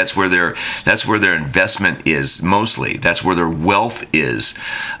value, that's where their investment is mostly. That's where their wealth is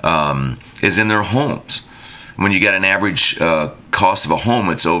in their homes. When you got an average cost of a home,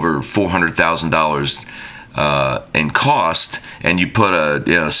 it's over $400,000 in cost, and you put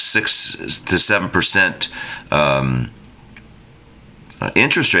a 6 to 7%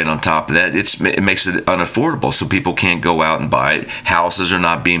 interest rate on top of that, it makes it unaffordable. So people can't go out and buy it. Houses are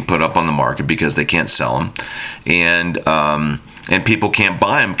not being put up on the market because they can't sell them, and people can't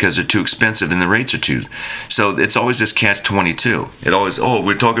buy them because they're too expensive and the rates are too. So it's always this catch-22. It always,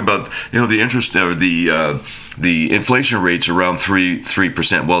 we're talking about the interest or the inflation rates around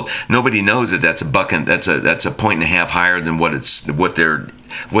 3%. Well, nobody knows that that's a point and a half higher than what their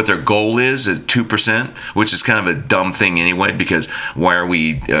goal is at 2%, which is kind of a dumb thing anyway. Because why are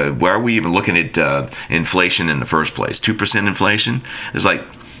we even looking at inflation in the first place? 2% inflation is like,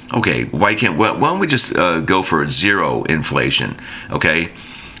 okay, why don't we just go for a zero inflation? Okay,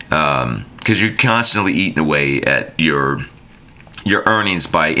 because you're constantly eating away at your earnings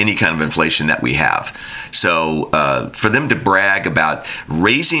by any kind of inflation that we have. So for them to brag about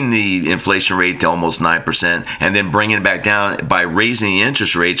raising the inflation rate to almost 9% and then bringing it back down by raising the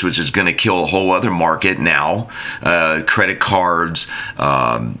interest rates, which is going to kill a whole other market now, credit cards,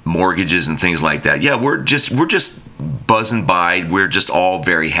 mortgages, and things like that. Yeah, we're just buzzing by. We're just all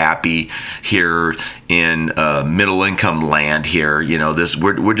very happy here in middle income land here.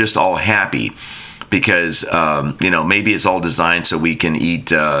 We're just all happy. Because maybe it's all designed so we can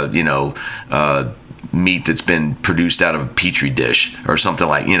eat meat that's been produced out of a petri dish or something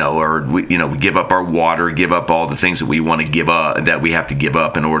like or we give up our water, give up all the things that we want to give up, that we have to give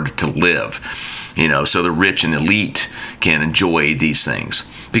up in order to live. So the rich and elite can enjoy these things.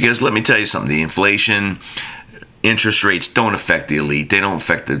 Because let me tell you something: the inflation, interest rates don't affect the elite. They don't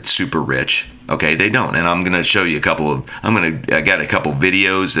affect the super rich. Okay, they don't. And I'm going to show you I got a couple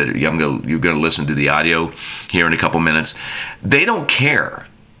videos that you're going to listen to the audio here in a couple minutes. They don't care.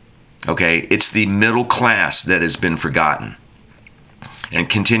 Okay, it's the middle class that has been forgotten and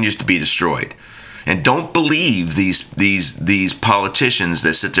continues to be destroyed. And don't believe these politicians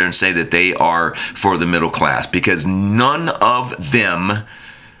that sit there and say that they are for the middle class, because none of them,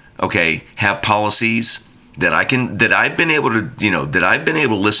 have policies that I've been able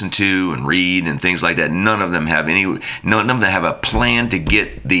to listen to and read and things like that. None of them have a plan to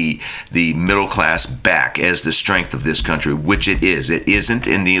get the middle class back as the strength of this country, which it is. It isn't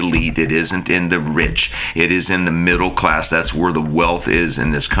in the elite. It isn't in the rich. It is in the middle class. That's where the wealth is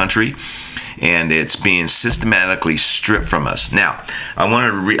in this country, and it's being systematically stripped from us. Now, I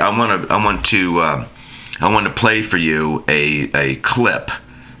want to play for you a clip.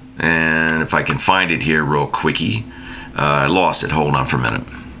 And if I can find it here real quickie. I lost it. Hold on for a minute.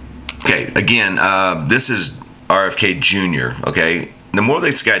 Okay, again, this is RFK Jr., okay? The more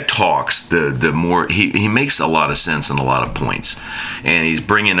this guy talks, the more he makes a lot of sense on a lot of points. And he's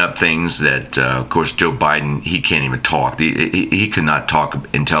bringing up things that, of course, Joe Biden, he can't even talk. He could not talk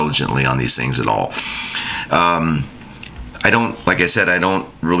intelligently on these things at all. I don't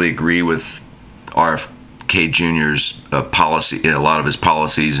really agree with RFK Jr.'s policy, a lot of his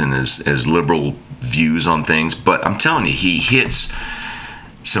policies and his liberal views on things, but I'm telling you, he hits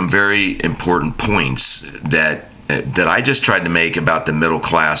some very important points that I just tried to make about the middle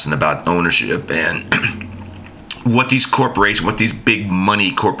class and about ownership and what these big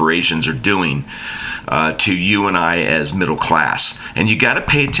money corporations are doing to you and I as middle class. And you got to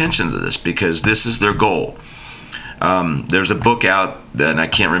pay attention to this, because this is their goal. There's a book out, and I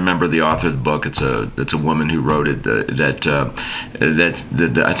can't remember the author of the book. It's a woman who wrote it. I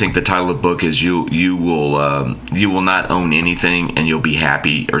think the title of the book is "You Will Not Own Anything and You'll Be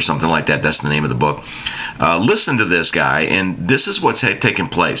Happy" or something like that. That's the name of the book. Listen to this guy, and this is what's taking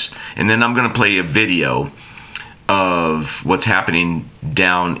place. And then I'm going to play a video of what's happening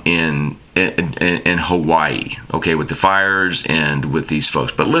down in Hawaii. Okay, with the fires and with these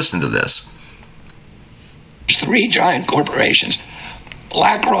folks. But listen to this. 3 giant corporations,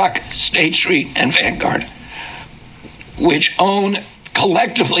 BlackRock, State Street, and Vanguard, which own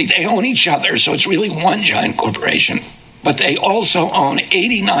collectively, they own each other, so it's really one giant corporation. But they also own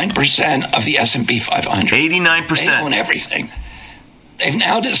 89% of the S&P 500. 89%. They own everything. They've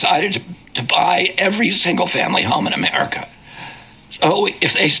now decided to buy every single family home in America. So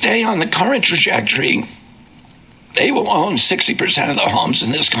if they stay on the current trajectory, they will own 60% of the homes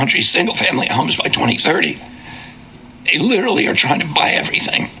in this country, single family homes, by 2030. They literally are trying to buy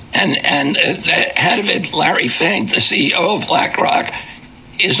everything. And the head of it, Larry Fink, the CEO of BlackRock,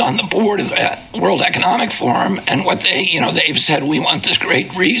 is on the board of the World Economic Forum, and what they've said, we want this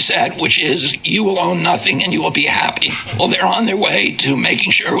great reset, which is you will own nothing and you will be happy. Well, they're on their way to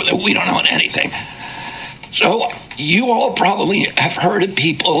making sure that we don't own anything. So you all probably have heard of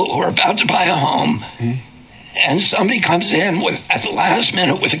people who are about to buy a home, and somebody comes in at the last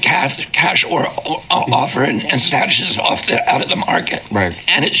minute with a cash or offer and snatches it out of the market. Right.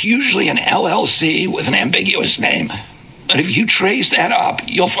 And it's usually an LLC with an ambiguous name. But if you trace that up,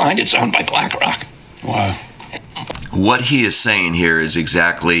 you'll find it's owned by BlackRock. Wow. What he is saying here is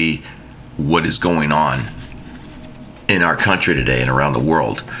exactly what is going on in our country today and around the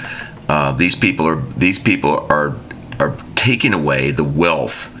world. These people are taking away the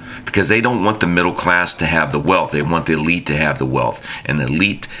wealth because they don't want the middle class to have the wealth. They want the elite to have the wealth, and the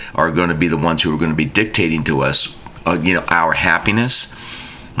elite are going to be the ones who are going to be dictating to us, our happiness.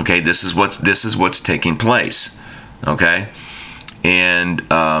 Okay, this is what's taking place. Okay, and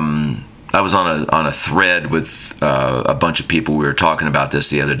I was on a thread with a bunch of people. We were talking about this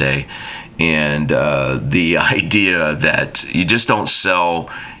the other day, and the idea that you just don't sell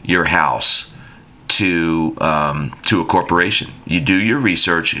your house to a corporation. You do your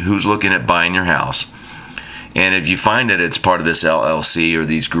research. Who's looking at buying your house? And if you find that it's part of this LLC or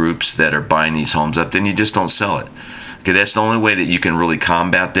these groups that are buying these homes up, then you just don't sell it. Okay, that's the only way that you can really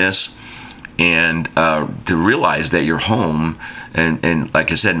combat this. And to realize that your home, and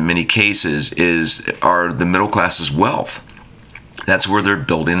like I said, in many cases, are the middle class's wealth. That's where they're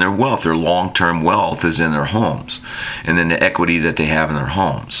building their wealth. Their long-term wealth is in their homes, and then the equity that they have in their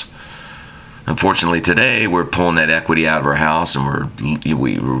homes. Unfortunately, today we're pulling that equity out of our house, and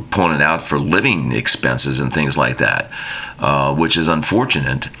we're pulling it out for living expenses and things like that, which is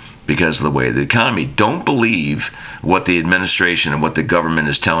unfortunate. Because of the way of the economy. Don't believe what the administration and what the government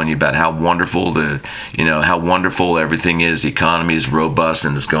is telling you about how wonderful how wonderful everything is. The economy is robust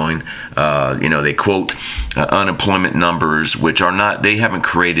and is going. They quote unemployment numbers, which are not. They haven't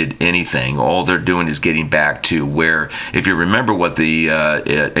created anything. All they're doing is getting back to where, if you remember what the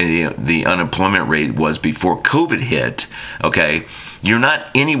unemployment rate was before COVID hit. Okay, you're not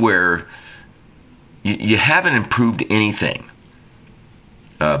anywhere. You haven't improved anything.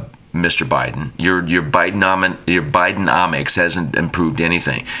 Mr. Biden, your Bidenomics hasn't improved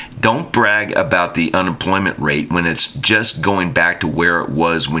anything. Don't brag about the unemployment rate when it's just going back to where it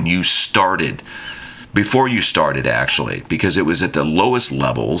was when you started, before you started actually, because it was at the lowest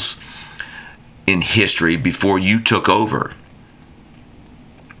levels in history before you took over.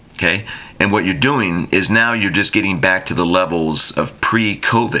 Okay, and what you're doing is now you're just getting back to the levels of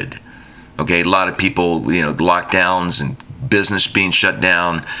pre-COVID. Okay, a lot of people, lockdowns and business being shut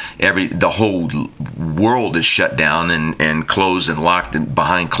down, the whole world is shut down and closed and locked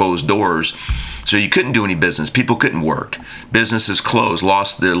behind closed doors. So you couldn't do any business. People couldn't work. Businesses closed,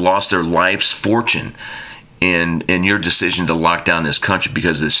 lost their life's fortune in your decision to lock down this country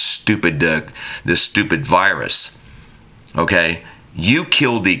because of this stupid virus. Okay, you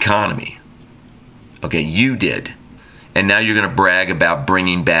killed the economy. Okay, you did, and now you're going to brag about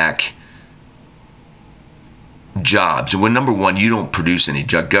bringing back jobs. Well, number one, you don't produce any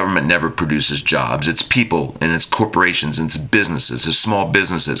jobs. Government never produces jobs. It's people and it's corporations and it's businesses. It's small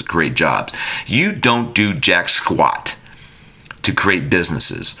businesses that create jobs. You don't do jack squat to create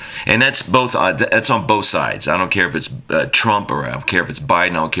businesses, and that's both. That's on both sides. I don't care if it's Trump or I don't care if it's Biden.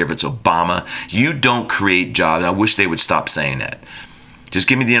 I don't care if it's Obama. You don't create jobs. I wish they would stop saying that. Just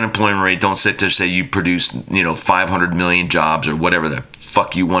give me the unemployment rate. Don't sit there and say you produce 500 million jobs or whatever the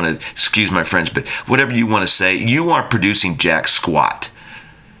fuck you want to, excuse my French, but whatever you want to say, you aren't producing jack squat.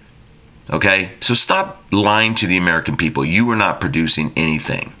 Okay? So stop lying to the American people. You are not producing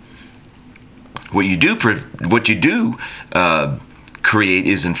anything. What you do create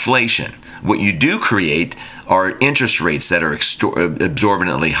is inflation. What you do create are interest rates that are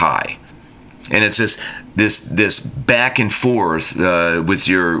exorbitantly high. And it's this back and forth with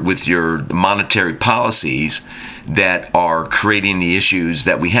your monetary policies that are creating the issues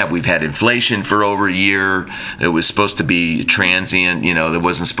that we have. We've had inflation for over a year. It was supposed to be transient, it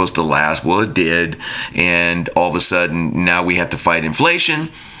wasn't supposed to last. Well, it did. And all of a sudden, now we have to fight inflation.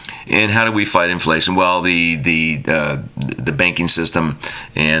 And how do we fight inflation? Well, the banking system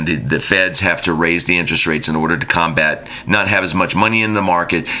and the feds have to raise the interest rates in order to combat not have as much money in the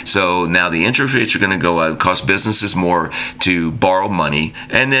market. So now the interest rates are going to go up, cost businesses more to borrow money.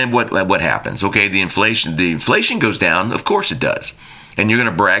 And then what happens? Okay, the inflation goes down. Of course it does. And you're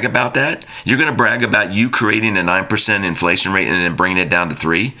going to brag about that? You're going to brag about you creating a 9% inflation rate and then bringing it down to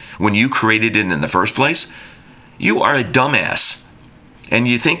 3% when you created it in the first place? You are a dumbass. And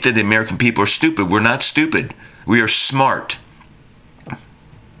you think that the American people are stupid. We're not stupid. We are smart.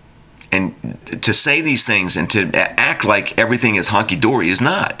 And to say these things and to act like everything is hunky-dory is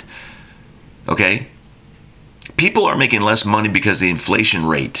not. Okay? People are making less money because the inflation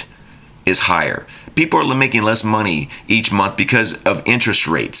rate is higher. People are making less money each month because of interest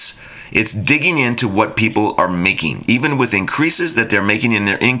rates. It's digging into what people are making. Even with increases that they're making in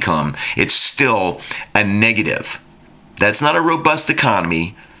their income, it's still a negative. That's not a robust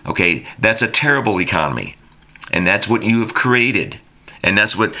economy, okay? That's a terrible economy. And that's what you have created. And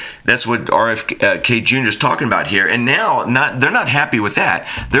that's what RFK Jr. is talking about here. And now they're not happy with that.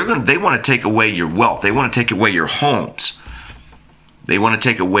 They want to take away your wealth. They want to take away your homes. They want to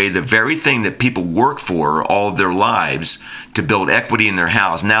take away the very thing that people work for all of their lives to build equity in their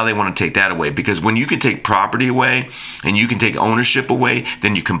house. Now they want to take that away, because when you can take property away and you can take ownership away,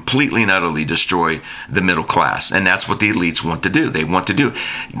 then you completely and utterly destroy the middle class. And that's what the elites want to do. They want to do.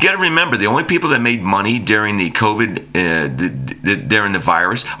 You got to remember, the only people that made money during the COVID, during the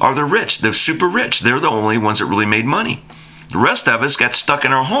virus, are the rich. The super rich. They're the only ones that really made money. The rest of us got stuck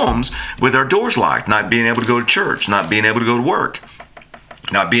in our homes with our doors locked, not being able to go to church, not being able to go to work,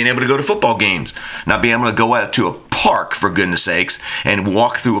 not being able to go to football games, not being able to go out to a park, for goodness sakes, and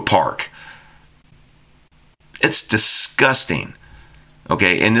walk through a park. It's disgusting.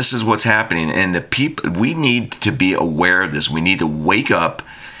 Okay, and this is what's happening. And the people, we need to be aware of this. We need to wake up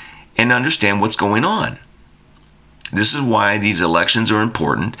and understand what's going on. This is why these elections are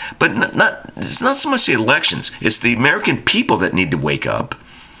important, but it's not so much the elections. It's the American people that need to wake up.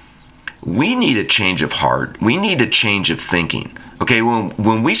 We need a change of heart. We need a change of thinking. Okay,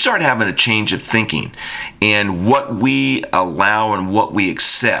 when we start having a change of thinking and what we allow and what we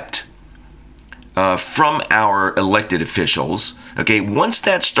accept from our elected officials, okay, once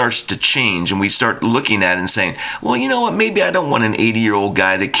that starts to change and we start looking at it and saying, well, you know what, maybe I don't want an 80-year-old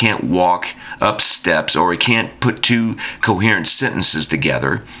guy that can't walk up steps, or he can't put two coherent sentences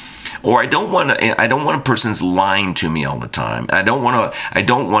together, or I don't want a person's lying to me all the time. I don't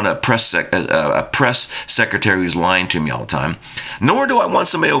want a press secretary who's lying to me all the time. Nor do I want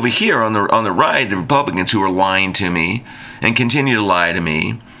somebody over here on the right, the Republicans, who are lying to me and continue to lie to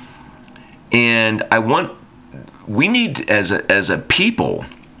me. And we need as a people,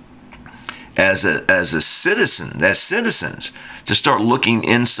 as citizens, to start looking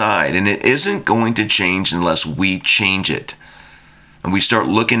inside, and it isn't going to change unless we change it. And we start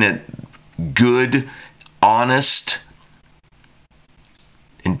looking at good, honest,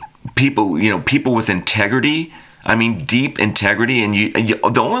 and people with integrity. I mean, deep integrity. And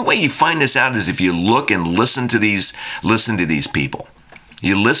the only way you find this out is if you look and listen to these people.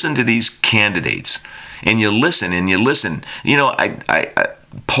 You listen to these candidates, and you listen. You know, I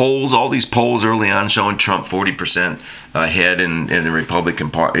polls, all these polls early on showing Trump 40% ahead in the Republican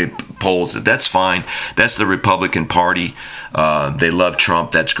Party polls. That's fine. That's the Republican Party. They love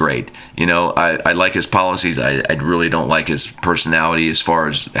Trump. That's great. You know, I like his policies. I really don't like his personality as far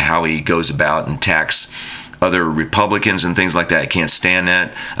as how he goes about and attacks other Republicans and things like that. I can't stand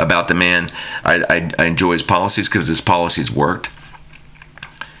that about the man. I enjoy his policies because his policies worked.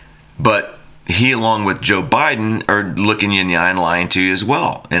 But he, along with Joe Biden, are looking you in the eye and lying to you as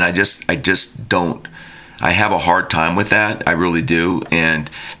well. And I just don't. I have a hard time with that. I really do. And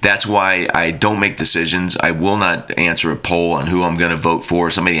that's why I don't make decisions. I will not answer a poll on who I'm going to vote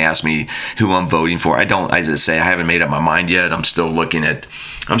for. Somebody asked me who I'm voting for. I just say I haven't made up my mind yet. I'm still looking at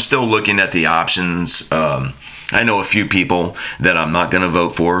the options. I know a few people that I'm not going to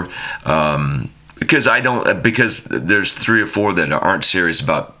vote for. Because there's 3 or 4 that aren't serious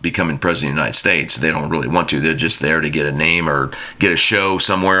about becoming president of the United States. They don't really want to. They're just there to get a name or get a show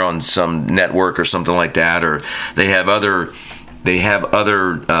somewhere on some network or something like that. Or they have other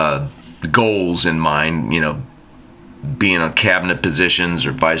goals in mind. You know, being on cabinet positions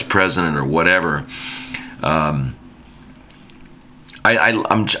or vice president or whatever. I'm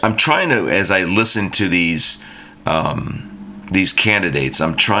trying to, as I listen to these candidates,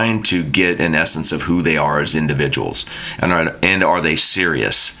 I'm trying to get an essence of who they are as individuals, and are they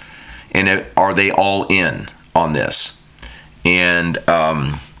serious, and are they all in on this? And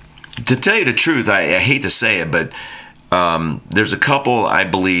to tell you the truth, I hate to say it, but There's a couple, I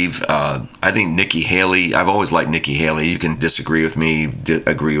believe. I think Nikki Haley. I've always liked Nikki Haley. You can disagree with me,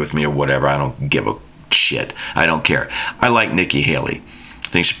 agree with me, or whatever. I don't give a shit. I don't care. I like Nikki Haley. I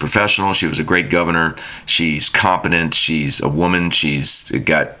think she's professional. She was a great governor. She's competent. She's a woman. She's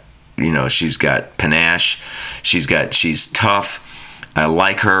got panache. She's tough. I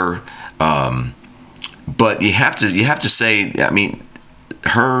like her. But you have to say, I mean,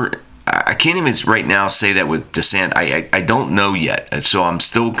 I can't even right now say that with DeSantis. I don't know yet, so I'm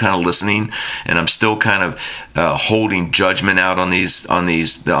still kind of listening, and I'm still kind of holding judgment out on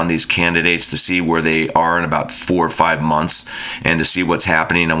these candidates to see where they are in about 4 or 5 months, and to see what's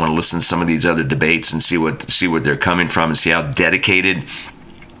happening. I want to listen to some of these other debates and see what they're coming from, and see how dedicated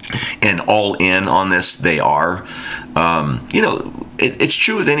and all in on this they are. It's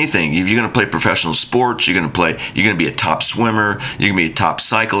true with anything. If you're going to play professional sports, you're going to be a top swimmer, you're going to be a top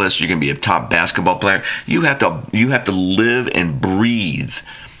cyclist, you're going to be a top basketball player. You have to live and breathe,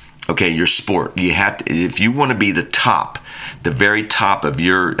 okay, your sport. You have to, if you want to be the very top of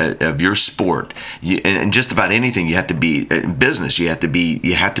your sport, and just about anything. You have to be in business. You have to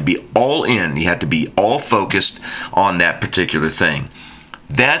be all in. You have to be all focused on that particular thing.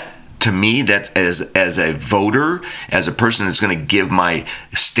 That, to me, that's as a voter, as a person that's going to give my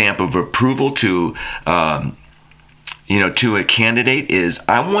stamp of approval to a candidate, is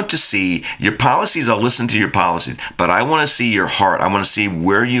I want to see your policies. I'll listen to your policies, but I want to see your heart. I want to see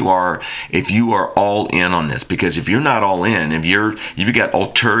where you are, if you are all in on this. Because if you're not all in, if you've got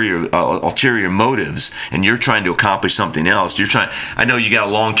ulterior motives, and you're trying to accomplish something else, I know you got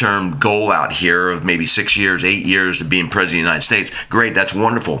a long-term goal out here of maybe 6 years, 8 years to being president of the United States. Great, that's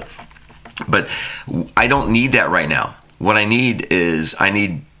wonderful. But I don't need that right now. What I need is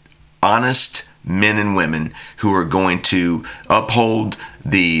honest men and women who are going to uphold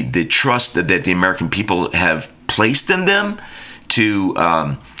the trust that the American people have placed in them to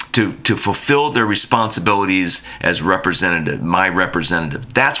fulfill their responsibilities as my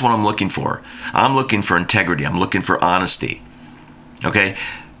representative. That's what I'm looking for. I'm looking for integrity. I'm looking for honesty. Okay?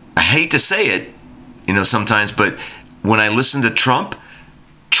 I hate to say it, sometimes, but when I listen to Trump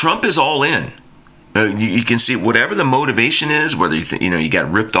is all in. You can see whatever the motivation is, whether you think, you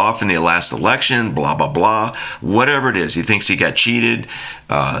got ripped off in the last election, blah, blah, blah, whatever it is. He thinks he got cheated.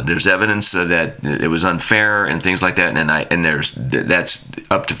 There's evidence that it was unfair and things like that. And that's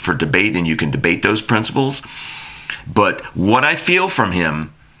up for debate, and you can debate those principles. But what I feel from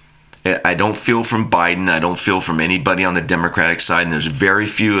him, I don't feel from Biden. I don't feel from anybody on the Democratic side. And there's very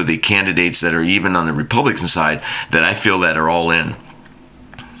few of the candidates that are even on the Republican side that I feel that are all in.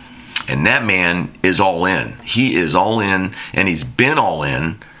 And that man is all in. He is all in, and he's been all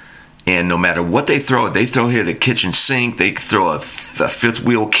in. And no matter what they throw here the kitchen sink, they throw a fifth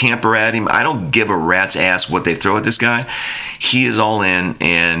wheel camper at him. I don't give a rat's ass what they throw at this guy. He is all in,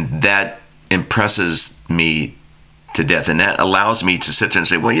 and that impresses me to death. And that allows me to sit there and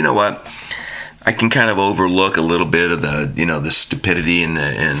say, well, you know what? I can kind of overlook a little bit of the stupidity and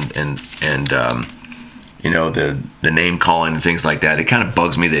the name calling and things like that. It kind of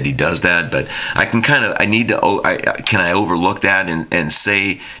bugs me that he does that, but can I overlook that and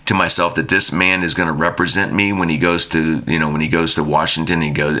say to myself that this man is going to represent me when he goes to Washington,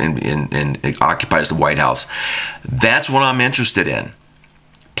 and goes and occupies the White House. That's what I'm interested in.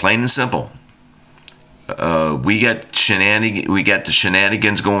 Plain and simple. We got the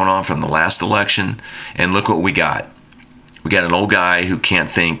shenanigans going on from the last election, and look what we got. We got an old guy who can't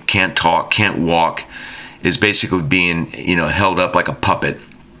think, can't talk, can't walk, is basically being, held up like a puppet.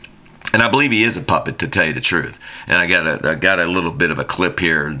 And I believe he is a puppet, to tell you the truth. And I got a little bit of a clip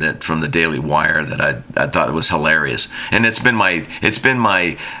here that from the Daily Wire that I thought it was hilarious. And it's been my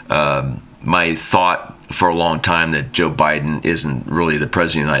thought for a long time that Joe Biden isn't really the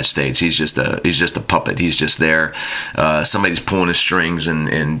president of the United States. He's just a puppet. He's just there. Somebody's pulling his strings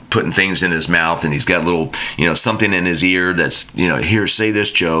and putting things in his mouth, and he's got a little, something in his ear that's, here, say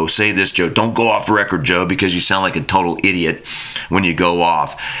this, Joe. Don't go off record, Joe, because you sound like a total idiot when you go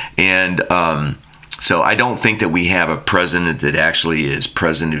off. And so I don't think that we have a president that actually is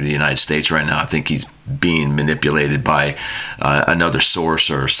president of the United States right now. I think he's being manipulated by another source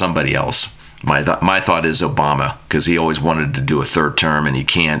or somebody else. My thought is Obama, because he always wanted to do a third term and he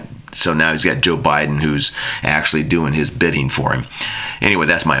can't. So now he's got Joe Biden, who's actually doing his bidding for him. Anyway,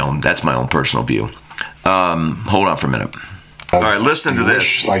 that's my own personal view. Hold on for a minute. All right, listen to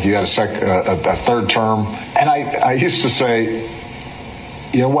this. Like you had a third term, and I used to say,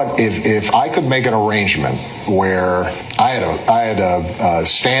 you know what? If I could make an arrangement where I had a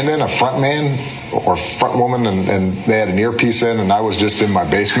stand-in, a front man or front woman, and they had an earpiece in, and I was just in my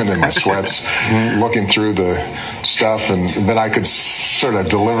basement in my sweats, looking through the stuff, and then I could sort of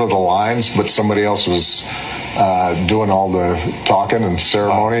deliver the lines, but somebody else was doing all the talking and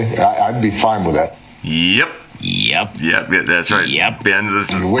ceremony, I'd be fine with that. Yep. Yep. Yep, that's right. Yep.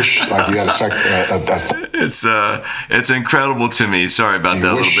 Ben's I wish like you had a it's incredible to me. Sorry about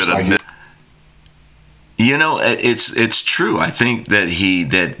that little bit of. You know, it's true. I think that he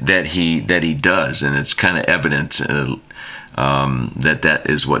does, and it's kind of evident that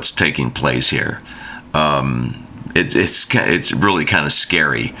is what's taking place here. It's really kind of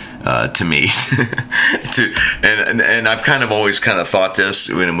scary to me. and I've kind of always kind of thought this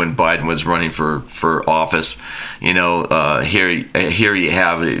when Biden was running for office. You know, here you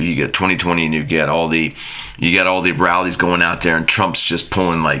get 2020, and you get all the rallies going out there, and Trump's just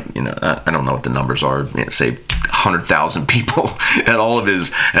pulling, like, you know, I don't know what the numbers are, say 100,000 people at all of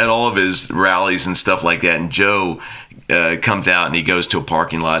his rallies and stuff like that. And Joe comes out and he goes to a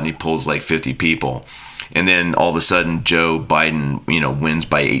parking lot and he pulls like 50 people. And then all of a sudden, Joe Biden, you know, wins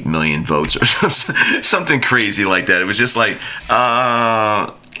by 8 million votes or something crazy like that. It was just like, you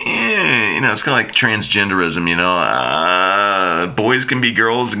know, it's kind of like transgenderism, you know. Boys can be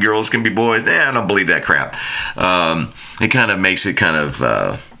girls and girls can be boys. I don't believe that crap. It kind of makes it kind of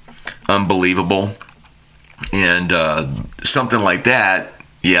unbelievable. And something like that.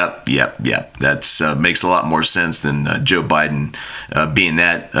 Yep. That's makes a lot more sense than Joe Biden being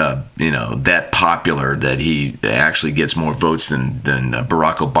that that popular that he actually gets more votes than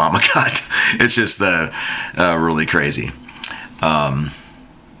Barack Obama got. It's just really crazy. My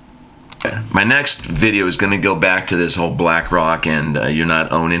next video is going to go back to this whole BlackRock and you're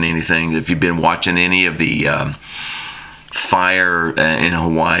not owning anything. If you've been watching any of the fire in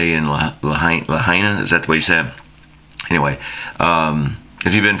Hawaii and Lahaina, is that the way you say it? Anyway.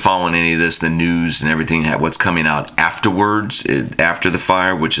 If you've been following any of this, the news and everything, what's coming out afterwards, after the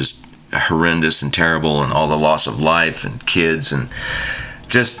fire, which is horrendous and terrible, and all the loss of life and kids, and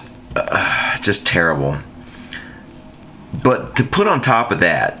just terrible. But to put on top of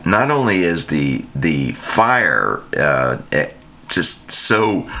that, not only is the fire just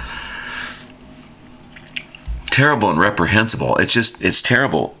so terrible and reprehensible, it's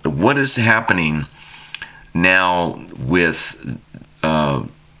terrible. What is happening now with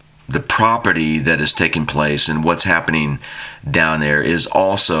the property that is taking place and what's happening down there is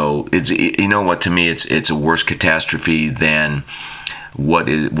also, you know what, to me it's a worse catastrophe than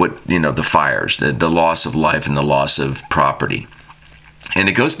the fires, the loss of life and the loss of property. And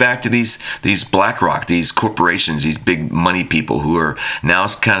it goes back to these BlackRock, these corporations, these big money people who are now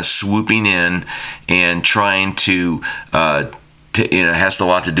kind of swooping in and trying to it has a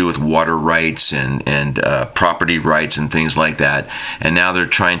lot to do with water rights and property rights and things like that. And now they're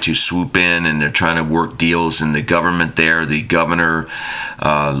trying to swoop in and they're trying to work deals. And the government there, the governor,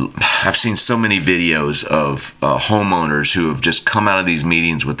 I've seen so many videos of homeowners who have just come out of these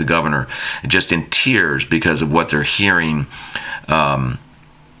meetings with the governor just in tears because of what they're hearing from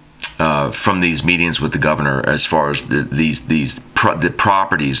these meetings with the governor as far as the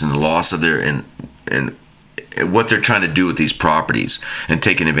properties and the loss of their and what they're trying to do with these properties and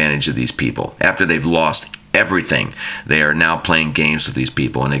taking advantage of these people. After they've lost everything, they are now playing games with these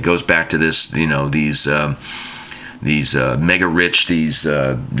people. And it goes back to this, you know, these mega rich, these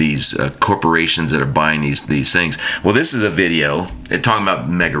corporations that are buying these things. Well, this is a video talking about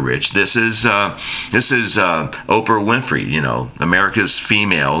mega rich. This is Oprah Winfrey, you know, America's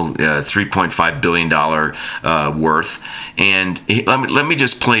female, $3.5 billion worth. And let me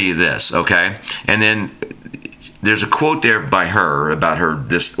just play you this, okay? And then there's a quote there by her about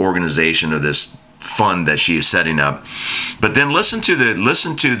this organization or this fund that she is setting up. But then listen to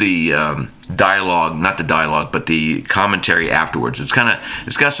the dialogue, not the dialogue, but the commentary afterwards. It's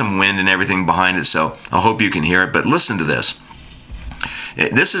got some wind and everything behind it, so I hope you can hear it. But listen to this.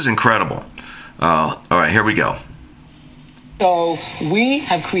 This is incredible. All right, here we go. So we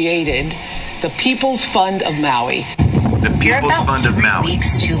have created the People's Fund of Maui. The People's Fund of Maui. You're about 3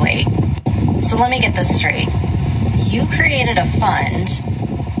 weeks too late. So let me get this straight. You created a fund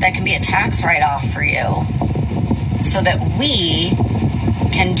that can be a tax write-off for you so that we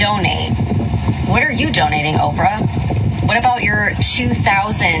can donate. What are you donating, Oprah? What about your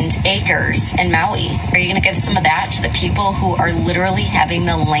 2,000 acres in Maui? Are you going to give some of that to the people who are literally having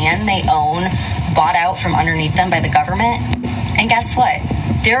the land they own bought out from underneath them by the government? And guess what?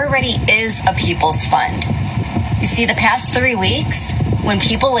 There already is a People's Fund. You see, the past 3 weeks, when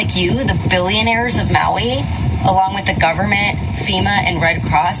people like you, the billionaires of Maui, along with the government, FEMA, and Red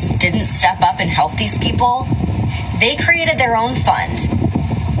Cross, didn't step up and help these people, they created their own fund.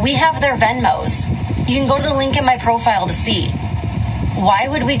 We have their Venmos. You can go to the link in my profile to see. Why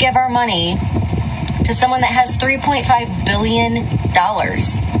would we give our money to someone that has $3.5 billion?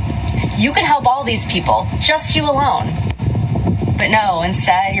 You could help all these people, just you alone. But no,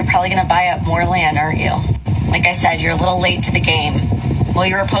 instead, you're probably going to buy up more land, aren't you? Like I said, you're a little late to the game. While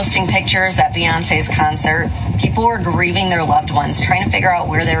you were posting pictures at Beyonce's concert, people were grieving their loved ones, trying to figure out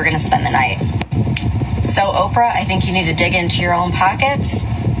where they were going to spend the night. So, Oprah, I think you need to dig into your own pockets,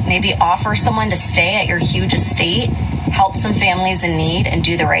 maybe offer someone to stay at your huge estate, help some families in need, and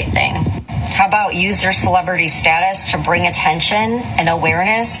do the right thing. How about use your celebrity status to bring attention and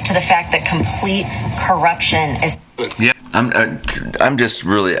awareness to the fact that complete corruption is... Yeah, I'm just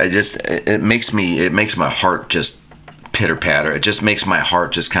really, it makes my heart just pitter patter. It just makes my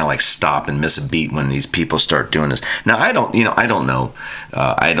heart just kind of like stop and miss a beat when these people start doing this. Now I don't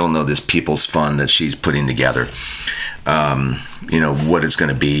know this People's Fund that she's putting together. What it's going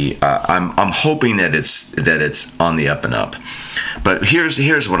to be. I'm hoping that it's on the up and up. But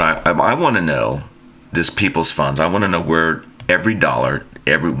here's what I want to know. This People's Funds. I want to know where every dollar,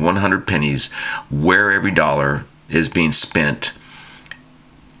 every 100 pennies, where every dollar is being spent,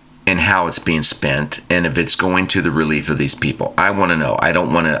 and how it's being spent, and if it's going to the relief of these people. I want to know. I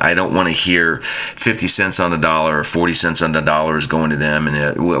don't want to hear 50 cents on the dollar or 40 cents on the dollar is going to them,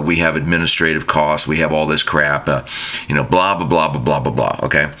 and we have administrative costs. We have all this crap. Blah blah blah blah blah blah blah.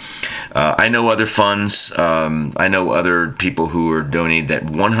 Okay. I know other funds. I know other people who are donating that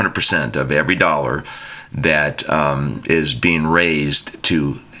 100% of every dollar that is being raised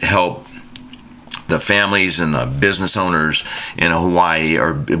to help the families and the business owners in Hawaii,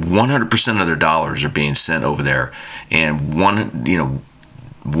 or 100% of their dollars are being sent over there, and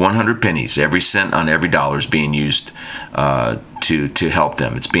 100 pennies, every cent on every dollar is being used to help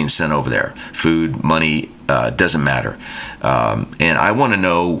them. It's being sent over there. Food, money, doesn't matter. And I want to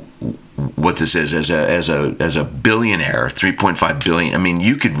know what this is as a billionaire, 3.5 billion. I mean,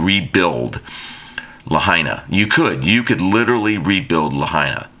 you could rebuild Lahaina. You could literally rebuild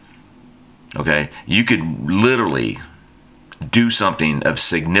Lahaina. Okay, you could literally do something of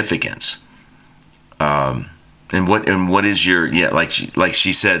significance. And what is your, like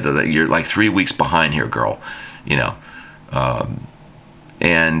she said that you're like 3 weeks behind here, girl.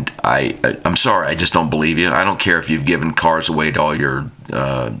 And I'm sorry, I just don't believe you. I don't care if you've given cars away to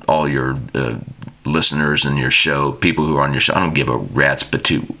all your listeners and your show, people who are on your show. I don't give a rat's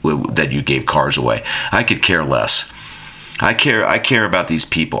patoot that you gave cars away. I could care less. I care about these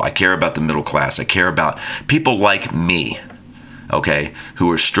people. I care about the middle class. I care about people like me, okay,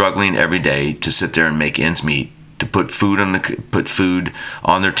 who are struggling every day to sit there and make ends meet, to put food on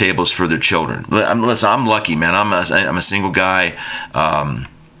their tables for their children. Listen, I'm lucky, man. I'm a single guy.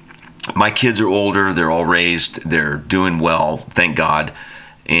 My kids are older. They're all raised. They're doing well, thank God.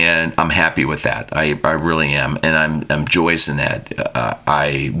 And I'm happy with that. I really am. And I'm joyous in that.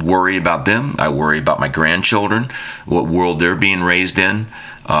 I worry about them. I worry about my grandchildren, what world they're being raised in,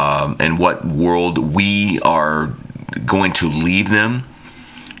 and what world we are going to leave them.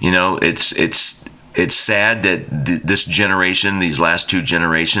 It's sad that this generation, these last two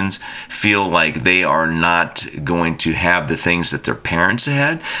generations, feel like they are not going to have the things that their parents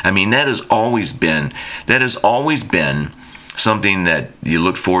had. I mean, that has always been something that you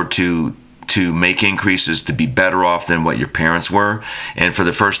look forward to make increases, to be better off than what your parents were. And for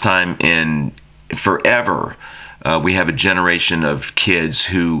the first time in forever, we have a generation of kids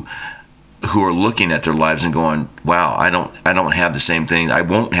who are looking at their lives and going, wow, I don't have the same thing. I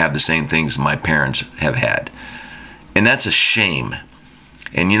won't have the same things my parents have had. And that's a shame.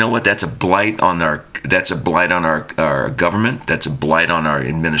 And you know what? That's a blight on our government. That's a blight on our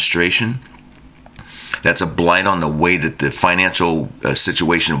administration. That's a blight on the way that the financial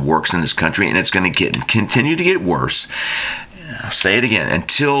situation works in this country, and it's going to continue to get worse. I'll say it again,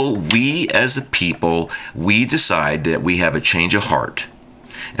 until we as a people, we decide that we have a change of heart,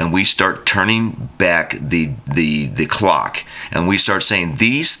 and we start turning back the clock, and we start saying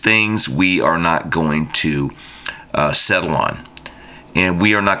these things we are not going to settle on. And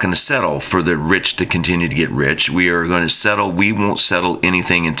we are not going to settle for the rich to continue to get rich. We are going to settle. We won't settle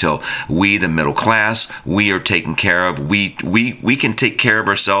anything until we, the middle class, we are taken care of. We can take care of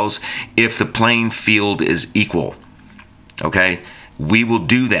ourselves if the playing field is equal. Okay? We will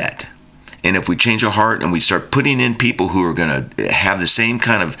do that. And if we change our heart and we start putting in people who are going to have the same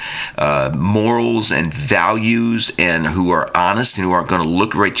kind of morals and values, and who are honest and who aren't going to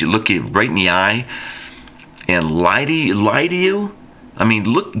look you right in the eye and lie to you, I mean,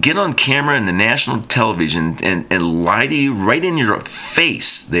 look, get on camera in the national television and lie to you right in your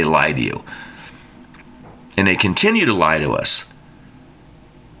face. They lie to you. And they continue to lie to us.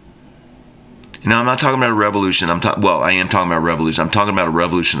 You know, I'm not talking about a revolution. I am talking about a revolution. I'm talking about a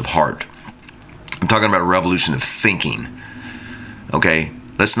revolution of heart. I'm talking about a revolution of thinking. Okay?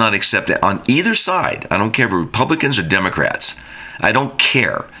 Let's not accept that. On either side, I don't care if Republicans or Democrats. I don't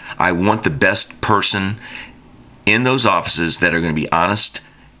care. I want the best person in those offices that are going to be honest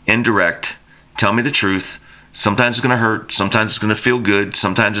and direct, tell me the truth. Sometimes it's going to hurt, sometimes it's going to feel good,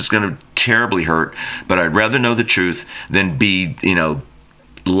 sometimes it's going to terribly hurt, but I'd rather know the truth than be,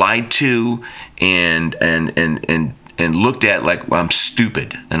 lied to and looked at like I'm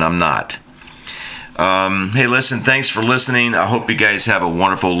stupid, and I'm not. Hey, listen, thanks for listening. I hope you guys have a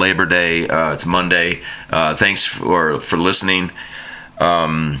wonderful Labor Day. It's Monday. Thanks for listening.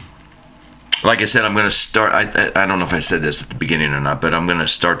 Like I said, I'm going to start. I don't know if I said this at the beginning or not, but I'm going to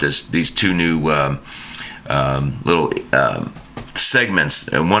start these two new little segments.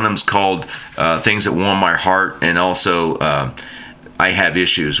 And one of them's called "Things That Warm My Heart," and also I have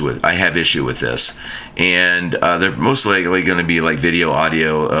issue with this. And they're most likely going to be like video,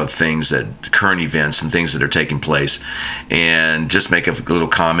 audio of things current events and things that are taking place, and just make a little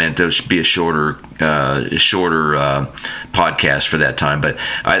comment. There should be a shorter podcast for that time. But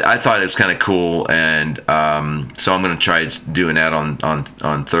I thought it was kind of cool, and so I'm going to try doing that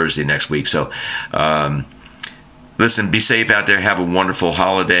on Thursday next week. So listen, be safe out there. Have a wonderful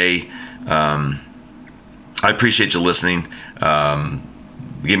holiday. I appreciate you listening.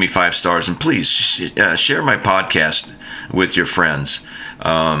 Give me 5 stars, and please share my podcast with your friends.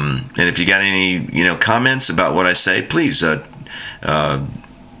 And if you got any comments about what I say, please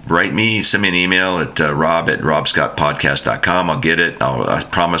write me, send me an email at rob@robscottpodcast.com. I'll get it. I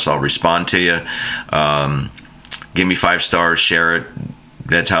promise I'll respond to you. Give me 5 stars, share it.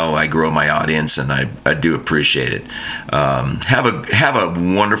 That's how I grow my audience, and I do appreciate it. Have a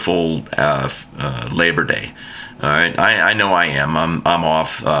wonderful Labor Day. All right, I know I am. I'm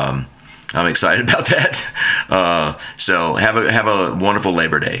off. I'm excited about that. So have a wonderful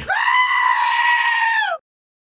Labor Day.